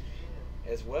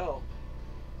as well.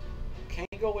 Kane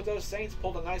Gold with those Saints.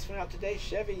 Pulled a nice one out today.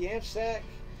 Chevy, Yamsack.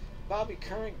 Bobby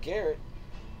Curran, Garrett,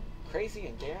 Crazy,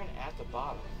 and Darren at the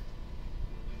bottom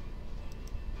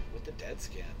with the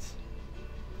Deadskins.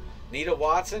 Nita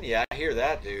Watson, yeah, I hear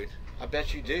that, dude. I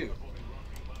bet you do.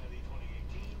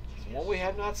 It's one we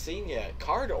have not seen yet.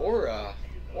 Card or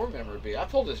memorabilia. I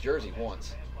pulled his jersey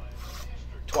once,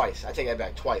 twice. I take that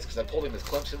back, twice, because I pulled him as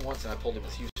Clemson once and I pulled him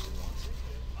as Houston once.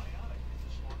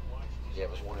 Yeah,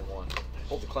 it was 1-1. I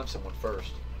pulled the Clemson one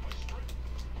first.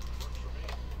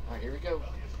 All right, here we go.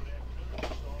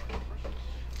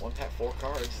 One pack, 4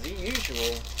 cards. The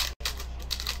usual.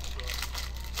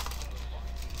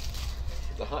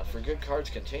 The hunt for good cards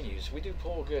continues. We do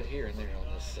pull good here and there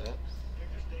on this set.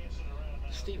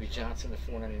 Stevie Johnson at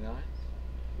 $4.99.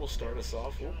 We'll start us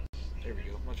off. Ooh, there we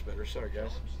go. Much better. Sorry,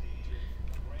 guys.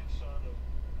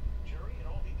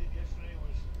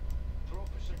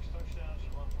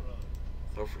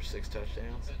 Throw for 6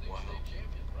 touchdowns. Wow.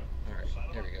 All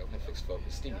right, there we go. Netflix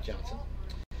focus. Stevie Johnson.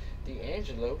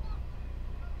 D'Angelo,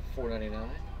 $4.99.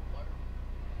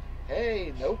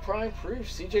 Hey, no prime proof.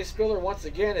 CJ Spiller once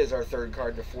again is our third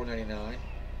card to $4.99.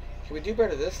 Can we do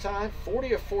better this time?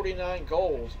 40 of 49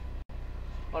 gold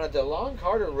on a DeLon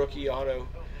Carter rookie auto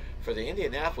for the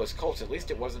Indianapolis Colts. At least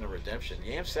it wasn't a redemption.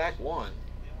 Yamsack 1.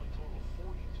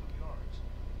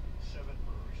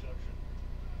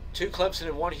 2 Clemson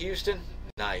and 1 Houston.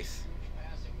 Nice.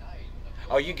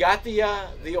 Oh, you got the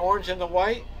orange and the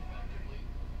white?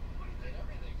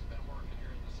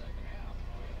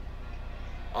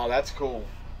 Oh, that's cool.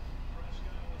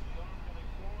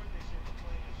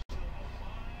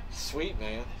 Sweet,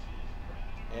 man.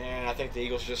 And I think the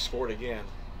Eagles just scored again.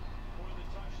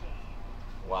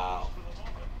 Wow.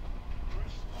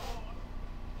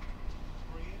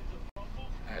 All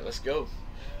right, let's go.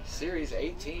 Series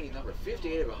 18, number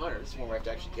 58 of 100. This is one where I have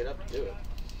to actually get up and do it.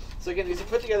 So again, these are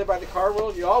put together by the Car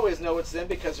World. You always know it's them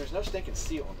because there's no stinking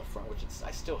seal on the front, which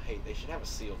I still hate. They should have a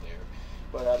seal there.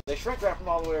 But they shrink wrap them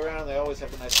all the way around. They always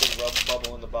have a nice big rub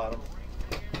bubble in the bottom.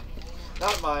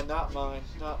 Not mine, not mine,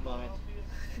 not mine.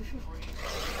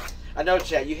 I know,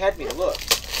 chat, you had me to look.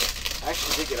 I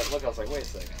actually did get up and look. I was like, wait a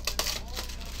second.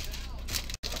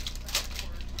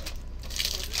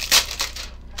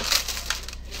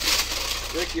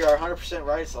 Rick, you are 100%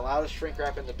 right. It's the loudest shrink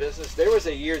wrap in the business. There was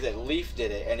a year that Leaf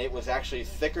did it, and it was actually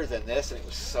thicker than this, and it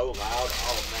was so loud.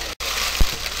 Oh, man.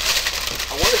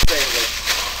 I want to say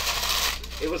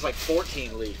it was like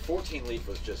 14 Leaf. 14 Leaf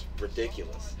was just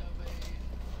ridiculous.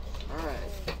 All right.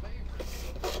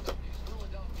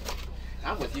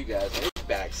 I'm with you guys. These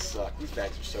bags suck. These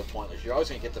bags are so pointless. You're always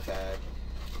going to get the bag.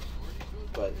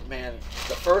 But, man,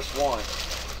 the first one,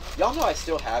 y'all know I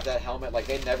still have that helmet. Like,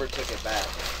 they never took it back.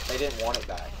 They didn't want it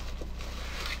back.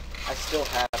 I still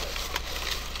have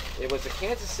it. It was the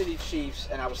Kansas City Chiefs,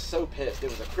 and I was so pissed. It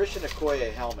was a Christian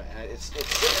Okoye helmet, and it's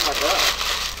sitting in my garage.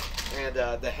 And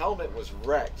the helmet was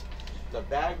wrecked. The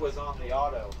bag was on the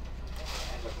auto,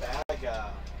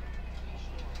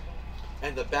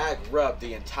 and the bag rubbed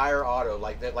the entire auto,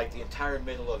 like the entire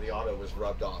middle of the auto was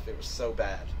rubbed off. It was so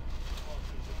bad.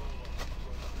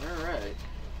 All right.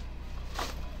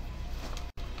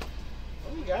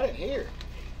 What we got in here?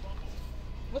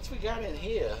 What's we got in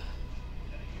here?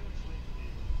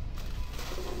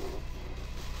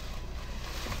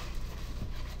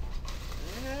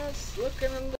 Yes, looking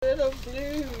a little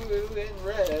blue and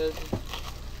red.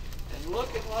 And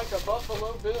looking like a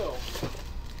Buffalo Bill.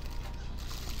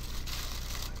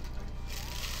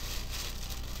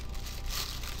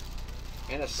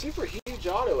 And a super huge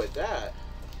auto at that.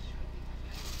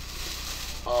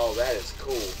 Oh, that is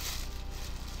cool.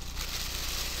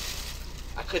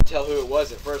 I couldn't tell who it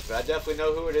was at first, but I definitely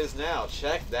know who it is now.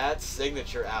 Check that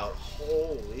signature out.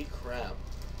 Holy crap.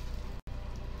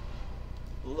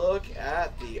 Look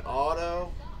at the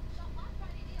auto.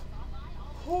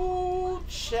 Whoo,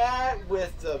 chat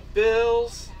with the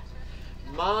Bills.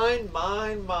 Mine.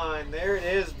 There it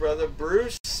is, brother.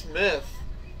 Bruce Smith.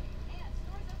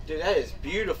 Dude, that is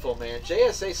beautiful, man.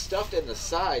 JSA stuffed in the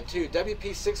side, too.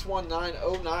 WP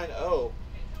 619090.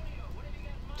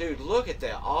 Dude, look at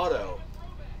that auto.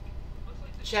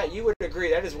 Chat, you would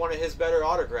agree that is one of his better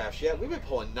autographs. Yeah, we've been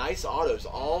pulling nice autos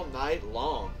all night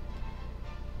long.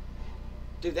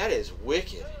 Dude, that is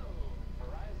wicked.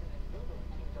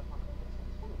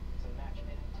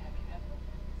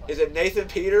 Is it Nathan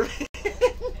Peterman?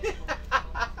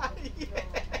 Yeah.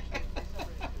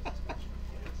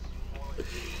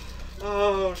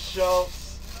 Oh,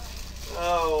 Schultz.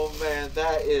 Oh, man,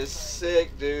 that is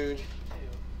sick, dude.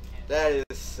 That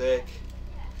is sick.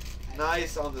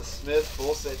 Nice on the Smith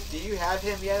full set. Do you have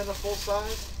him yet in the full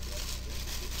size?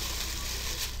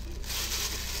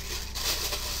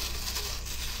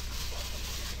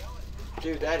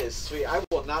 Dude, that is sweet. I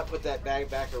will not put that bag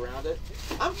back around it.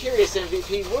 I'm curious,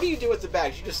 MVP, what do you do with the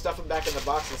bags? You just stuff them back in the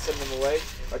box and send them away?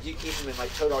 Or do you keep them and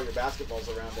like tote all your basketballs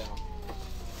around them?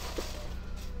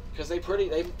 Because they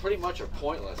pretty much are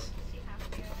pointless.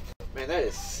 Man, that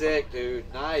is sick,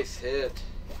 dude. Nice hit.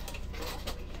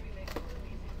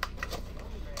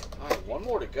 All right, one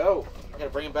more to go. I gotta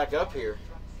bring him back up here.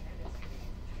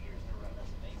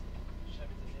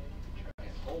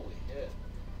 Holy hit.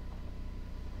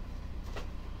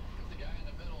 The guy in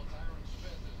the middle, Tyron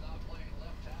Smith, is not playing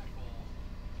left tackle.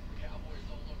 The Cowboys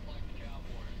don't look like the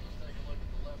Cowboys. Let's take a look at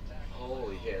the left tackle.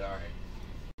 Holy hit, all right.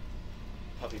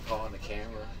 Puppy paw on the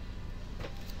camera.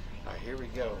 All right, here we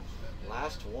go.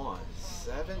 Last one.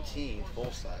 17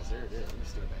 full size. There it is. Let me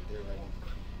stick it back there. Right.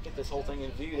 Get this whole thing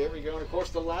in view. There we go. And of course,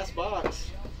 the last box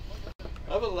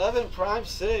of 11 Prime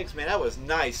 6. Man, that was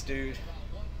nice, dude.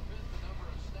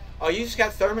 Oh, you just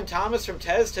got Thurman Thomas from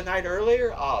Tez tonight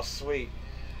earlier? Oh, sweet.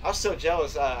 I was so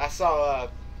jealous. I saw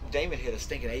Damon hit a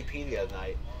stinking AP the other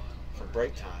night from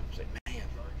break time. I was like, man,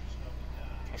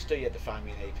 I'm still yet to find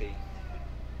me an AP.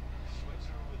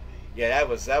 Yeah, that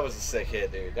was a sick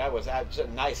hit, dude. That was a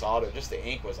nice auto. Just the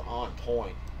ink was on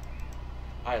point.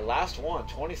 All right, last one.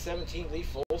 2017 Lee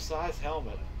full-size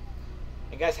helmet.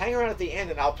 And guys, hang around at the end,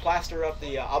 and I'll plaster up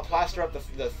the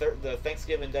the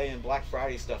Thanksgiving Day and Black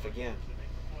Friday stuff again.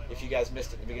 If you guys missed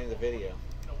it at the beginning of the video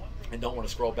and don't want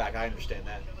to scroll back, I understand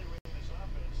that.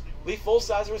 Lee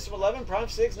full-size with some 11 Prime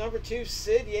 6 number 2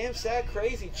 Sid Yamsack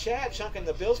Crazy Chat chunking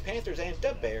the Bills, Panthers, and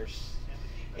the Bears.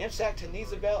 Yamsack to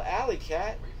Nizabel Alley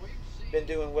Cat. Been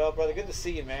doing well, brother. Good to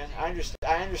see you, man. I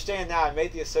understand now. I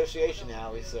made the association,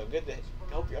 Allie. So good to.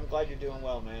 I'm glad you're doing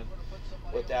well, man.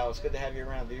 With Dallas, good to have you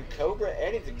around, dude. Cobra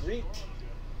Eddie the Greek.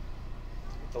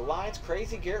 The Lions,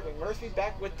 Crazy Garrett McMurphy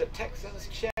back with the Texans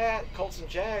chat. Colts and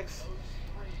Jags.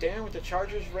 Darren with the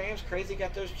Chargers, Rams. Crazy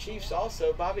got those Chiefs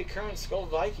also. Bobby Kern, Skull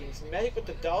Vikings. Medic with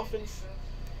the Dolphins.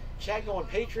 Chat going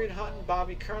Patriot hunting.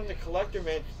 Bobby Kern, the collector,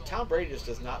 man. Tom Brady just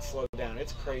does not slow down.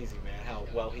 It's crazy, man, how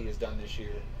well he has done this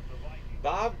year.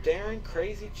 Bob, Darren,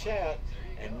 Crazy Chat,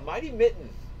 and Mighty Mitten.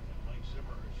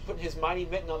 Putting his Mighty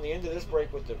Mitten on the end of this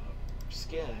break with the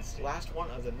skins. Last one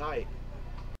of the night.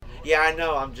 Yeah, I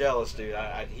know. I'm jealous, dude.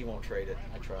 He won't trade it.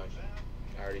 I tried.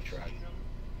 I already tried.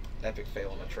 Epic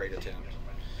fail on the trade attempt.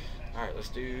 All right, let's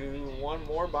do one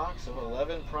more box of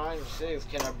 11 Prime 6.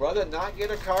 Can a brother not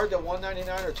get a card to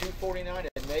 199 or 249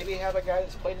 and maybe have a guy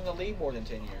that's played in the league more than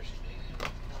 10 years?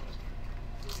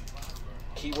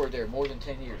 Keyword there, more than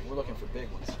 10 years. We're looking for big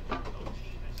ones.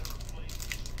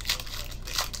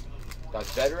 By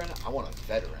veteran, I want a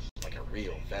veteran, like a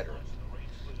real veteran.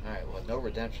 All right, well, no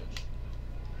redemption.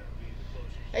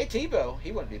 Hey, Tebow,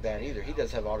 he wouldn't be bad either. He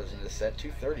does have autos in this set,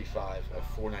 235 of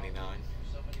 499.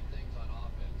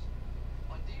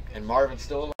 And Marvin's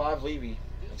still alive, Levy.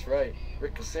 That's right.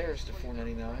 Rick Caceres to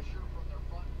 499.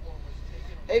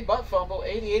 Hey, Butt Fumble,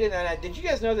 88 and 99. Did you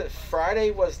guys know that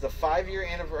Friday was the 5-year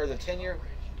anniversary, or the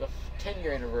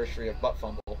 10-year anniversary of Butt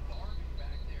Fumble?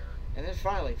 And then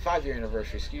finally, 5-year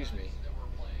anniversary, excuse me.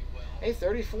 Hey,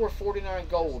 34.49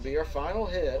 gold will be our final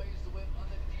hit.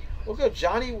 We'll go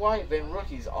Johnny White, been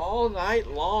rookies all night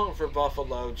long for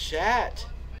Buffalo. Chat.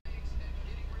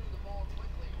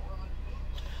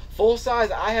 Full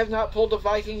size, I have not pulled a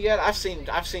Viking yet. I've seen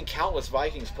countless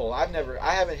Vikings pull. I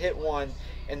haven't hit one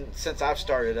since I've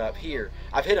started up here.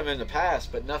 I've hit them in the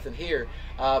past, but nothing here.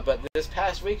 But this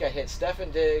past week I hit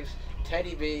Stefan Diggs,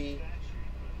 Teddy B,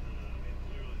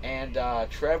 and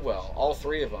Treadwell. All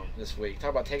three of them this week.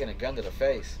 Talk about taking a gun to the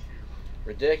face.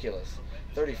 Ridiculous.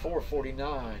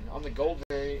 34.49 on the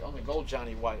gold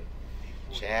Johnny White.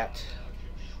 Chat.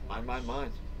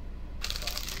 Mine.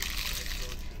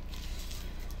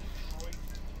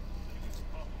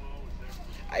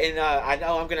 And I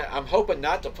know I'm hoping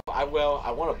not to. I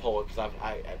want to pull it because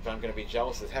I'm going to be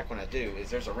jealous as heck when I do. Is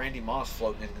there's a Randy Moss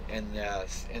floating in the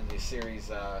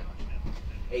series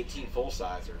 18 full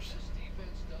sizers.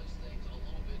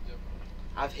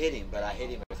 I've hit him, but I hit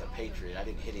him as a Patriot. I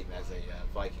didn't hit him as a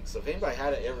Viking. So if anybody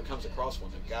ever comes across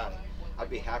one that got it, I'd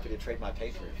be happy to trade my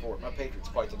Patriot for it. My Patriot's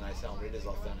quite a nice helmet. It is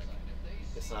authentic.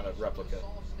 It's not a replica.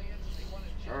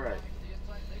 All right.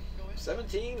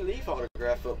 17 Leaf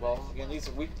autograph football. Again,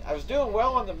 I was doing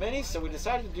well on the minis, so we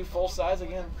decided to do full size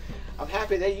again. I'm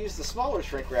happy they used the smaller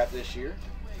shrink wrap this year.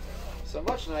 So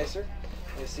much nicer.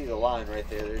 You see the line right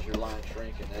there. There's your line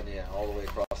shrink, and then all the way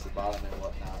across the bottom and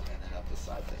whatnot, and then up the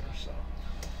side there. So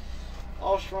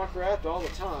all shrunk wrapped all the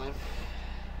time.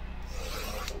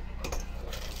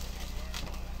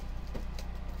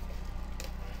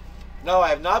 No, I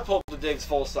have not pulled the Diggs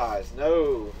full size.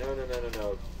 No.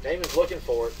 Damon's looking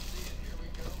for it.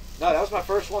 No, that was my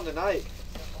first one tonight.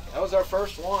 That was our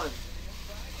first one.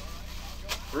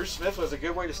 Bruce Smith was a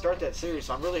good way to start that series,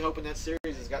 so I'm really hoping that series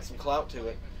has got some clout to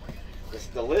it.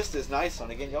 The list is nice,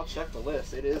 and again, y'all check the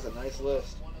list. It is a nice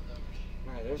list.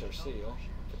 All right, there's our seal.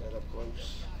 Put that up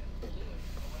close.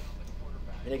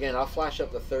 And again, I'll flash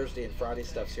up the Thursday and Friday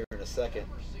stuffs here in a second.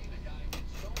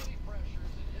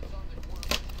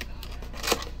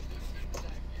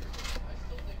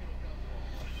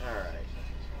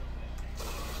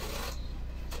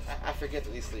 I forget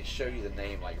that they show you the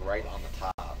name like right on the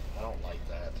top. I don't like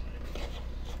that.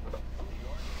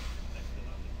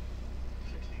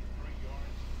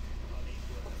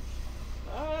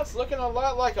 It's looking a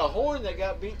lot like a horn that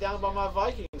got beat down by my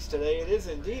Vikings today. It is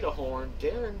indeed a horn.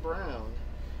 Darren Brown,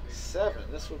 7.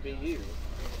 This would be you.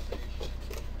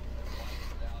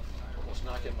 Almost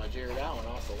knocking my Jared Allen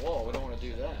off the wall. We don't want to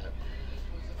do that.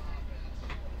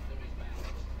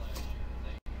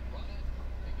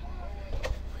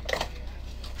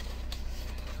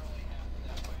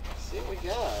 See what we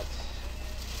got.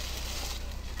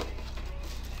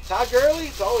 Todd Gurley?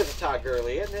 It's always a Todd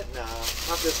Gurley, isn't it? Nah,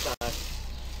 not this time.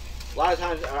 A lot of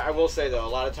times, I will say though, a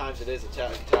lot of times it is a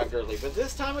Todd Gurley. But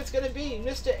this time it's going to be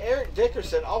Mr. Eric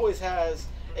Dickerson. Always has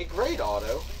a great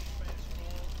auto.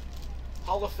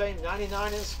 Hall of Fame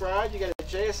 99 inscribed. You got a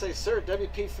JSA Cert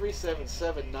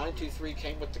WP377923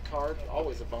 came with the card.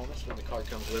 Always a bonus when the card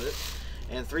comes with it.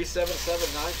 And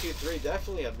 377923,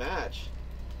 definitely a match.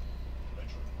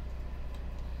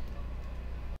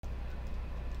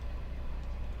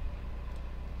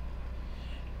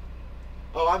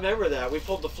 Oh, I remember that. We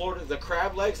pulled the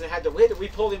crab legs and we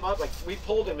pulled him up, we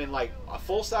pulled him in like a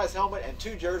full-size helmet and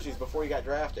 2 jerseys before he got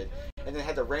drafted, and then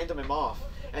had to random him off.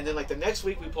 And then like the next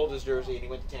week we pulled his jersey and he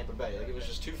went to Tampa Bay. Like it was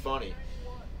just too funny.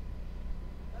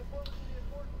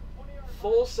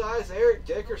 Full-size Eric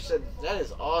Dickerson. That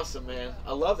is awesome, man.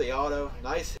 I love the auto.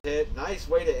 Nice hit. Nice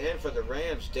way to end for the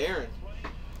Rams. Darren.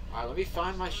 All right, let me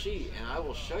find my sheet and I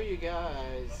will show you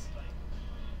guys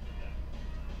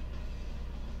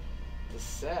the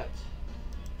set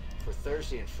for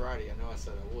Thursday and Friday. I know I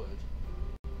said I would.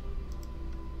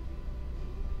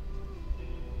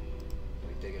 Let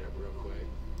me dig it up real quick.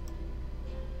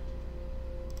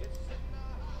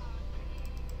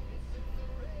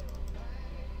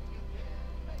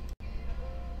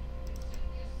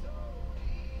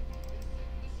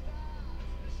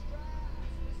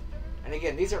 And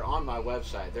again, these are on my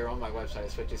website. They're on my website,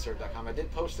 it's 50cert.com. I did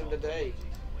post them today,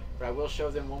 but I will show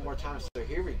them one more time. So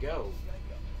here we go.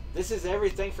 This is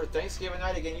everything for Thanksgiving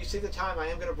night. Again, you see the time. I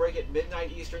am going to break at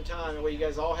midnight Eastern time, and where you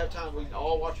guys all have time. We can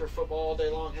all watch our football all day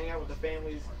long, hang out with the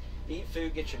families, eat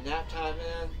food, get your nap time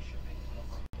in,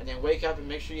 and then wake up and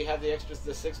make sure you have the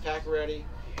 6-pack ready.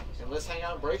 And let's hang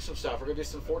out and break some stuff. We're going to do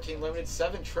some 14 limited,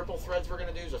 7 triple threads we're going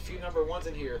to do. There's a few number 1s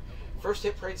in here. First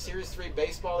Hit Parade Series 3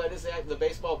 baseball. That is the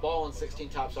baseball ball in 16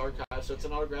 Topps archive, so it's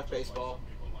an autographed baseball.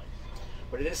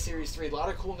 But it is Series 3. A lot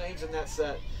of cool names in that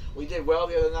set. We did well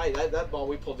the other night. That ball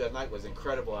we pulled the other night was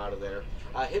incredible out of there.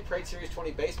 Hit Parade Series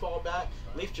 20 baseball bat,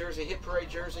 Leaf jersey, Hit Parade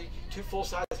jersey, 2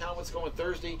 full-size helmets going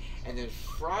Thursday. And then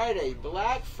Friday,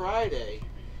 Black Friday,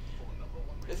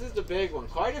 This is the big one.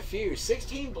 Quite a few.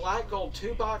 16 black gold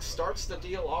 2-box starts the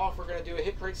deal off. We're going to do a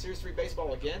Hit Parade Series 3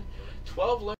 baseball again.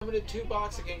 12 limited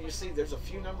 2-box. Again, you see there's a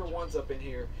few number 1s up in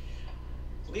here.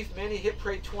 Leaf Mini Hit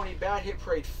Parade 20 bat. Hit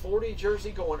Parade 40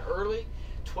 jersey going early.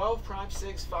 12 Prime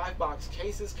 6 5-box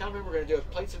cases coming. We're going to do a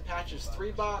Plates and Patches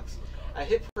 3-box. A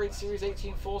Hit Parade Series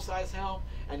 18 full-size helm.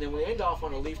 And then we end off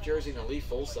on a Leaf jersey and a Leaf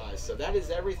full-size. So that is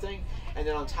everything. And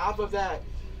then on top of that,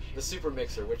 the Super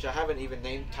Mixer, which I haven't even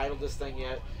titled this thing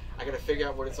yet. I got to figure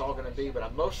out what it's all going to be, but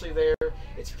I'm mostly there.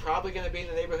 It's probably going to be in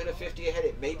the neighborhood of 50 a head.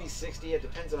 It may be 60. It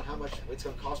depends on how much it's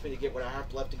going to cost me to get what I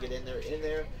have left to get in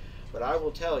there. But I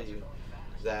will tell you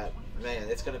that, man,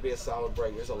 it's going to be a solid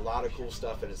break. There's a lot of cool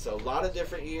stuff in it. So a lot of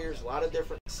different years, a lot of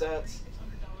different sets.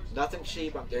 Nothing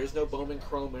cheap. There's no Bowman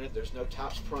Chrome in it. There's no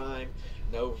Topps Prime,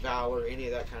 no Valor, any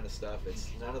of that kind of stuff.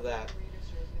 It's none of that.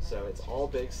 So it's all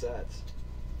big sets.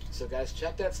 So guys,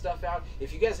 check that stuff out.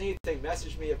 If you guys need anything,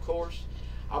 message me, of course.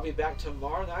 I'll be back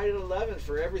tomorrow night at 11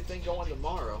 for everything going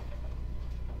tomorrow.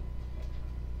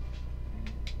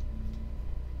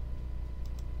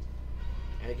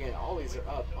 And again, all these are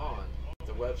up on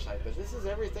the website. But this is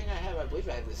everything I have. I believe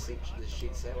I have this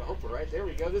sheet set. I hope we're right. There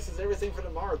we go. This is everything for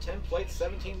tomorrow. 10 plates,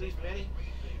 17 Leaf Mini.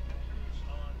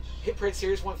 Hit Parade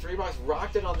Series 1 3-box.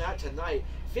 Rocked it on that tonight.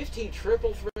 15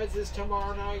 triple threads is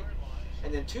tomorrow night.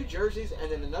 And then 2 jerseys,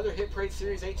 and then another Hit Parade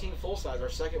Series 18 full-size, our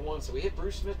second one. So we hit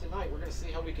Bruce Smith tonight. We're going to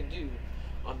see how we can do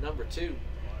on number 2.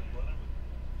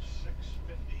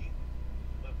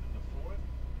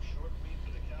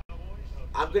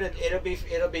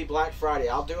 It'll be Black Friday.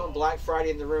 I'll do them Black Friday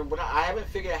in the room. But I haven't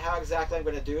figured out how exactly I'm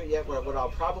going to do it yet. What I'll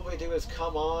probably do is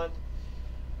come on.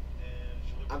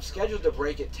 I'm scheduled to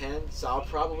break at 10, so I'll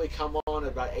probably come on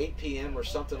at about 8 p.m. or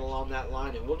something along that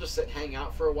line, and we'll just sit and hang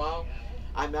out for a while.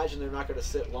 I imagine they're not going to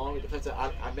sit long. It depends.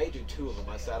 I may do 2 of them.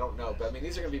 I don't know. But, I mean,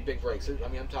 these are going to be big breaks. I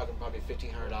mean, I'm talking probably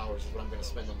 $1,500 is what I'm going to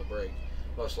spend on the break,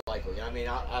 most likely. I mean,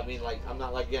 I'm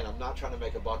not trying to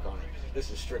make a buck on it.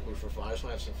 This is strictly for fun. I just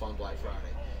want to have some fun Black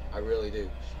Friday. I really do.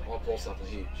 I want to pull something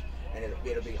huge. And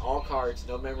it'll be all cards,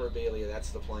 no memorabilia.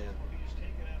 That's the plan.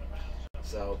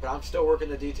 So, but I'm still working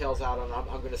the details out on.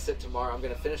 I'm going to sit tomorrow. I'm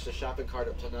going to finish the shopping cart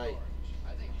up tonight.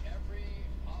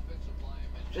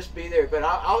 Just be there, but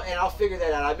I'll figure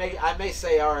that out. I may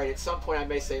say, all right, at some point I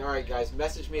may say, all right, guys,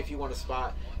 message me if you want a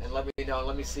spot and let me know. And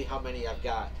let me see how many I've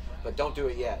got, but don't do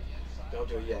it yet. Don't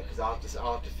do it yet, because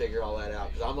I'll have to figure all that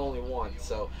out. Because I'm only one,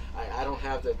 so I don't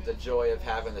have the joy of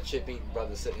having the chip-eating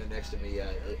brother sitting here next to me,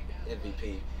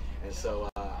 MVP. And so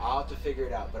I'll have to figure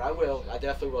it out. But I will. I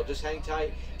definitely will. Just hang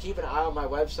tight. Keep an eye on my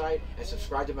website and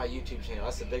subscribe to my YouTube channel.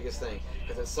 That's the biggest thing.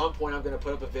 Because at some point I'm going to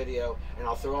put up a video and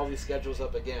I'll throw all these schedules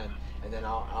up again. And then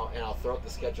I'll throw up the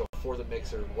schedule for the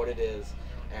mixer, what it is,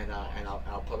 and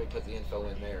I'll probably put the info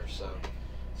in there. So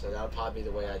that'll probably be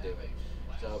the way I do it.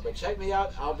 So, but check me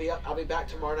out. I'll be back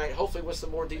tomorrow night, hopefully with some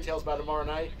more details by tomorrow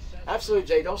night. Absolutely,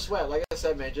 Jay. Don't sweat. Like I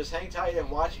said, man, just hang tight and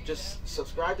watch. Just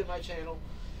subscribe to my channel.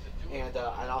 And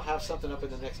I'll have something up in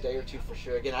the next day or 2 for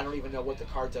sure. Again, I don't even know what the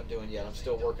cards I'm doing yet. I'm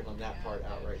still working on that part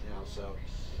out right now. So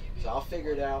I'll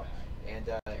figure it out. And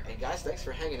guys, thanks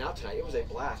for hanging out tonight. It was a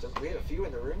blast. We had a few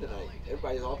in the room tonight.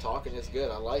 Everybody's all talking. It's good.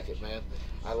 I like it, man.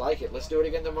 I like it. Let's do it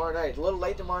again tomorrow night. A little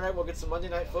late tomorrow night. We'll get some Monday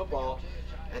Night Football.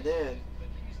 And then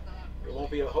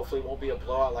hopefully it won't be a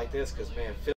blowout like this because,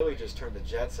 man, Philly just turned the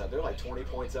Jets up. They're like 20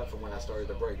 points up from when I started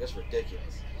the break. That's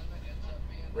ridiculous.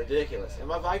 Ridiculous. And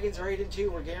my Vikings are 8-2.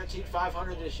 We're guaranteed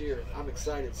 500 this year. I'm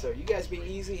excited. So you guys be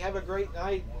easy. Have a great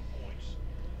night.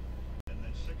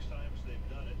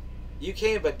 You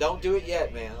can, but don't do it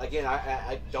yet, man. Again,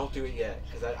 I don't do it yet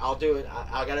because I'll do it.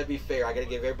 I got to be fair. I got to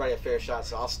give everybody a fair shot.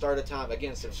 So I'll start a time.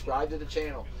 Again, subscribe to the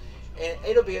channel. And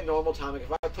it'll be a normal time.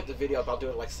 If I put the video up, I'll do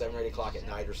it like 7 or 8 o'clock at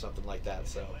night or something like that.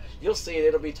 So you'll see it.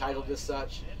 It'll be titled as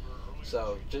such.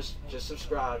 So just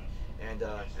subscribe. And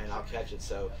I'll catch it.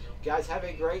 So, guys, have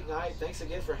a great night. Thanks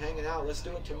again for hanging out. Let's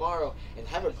do it tomorrow. And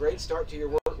have a great start to your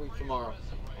work week tomorrow.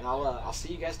 And I'll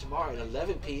see you guys tomorrow at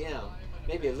 11 p.m.,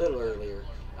 maybe a little earlier,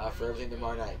 for everything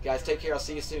tomorrow night. Guys, take care. I'll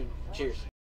see you soon. Cheers.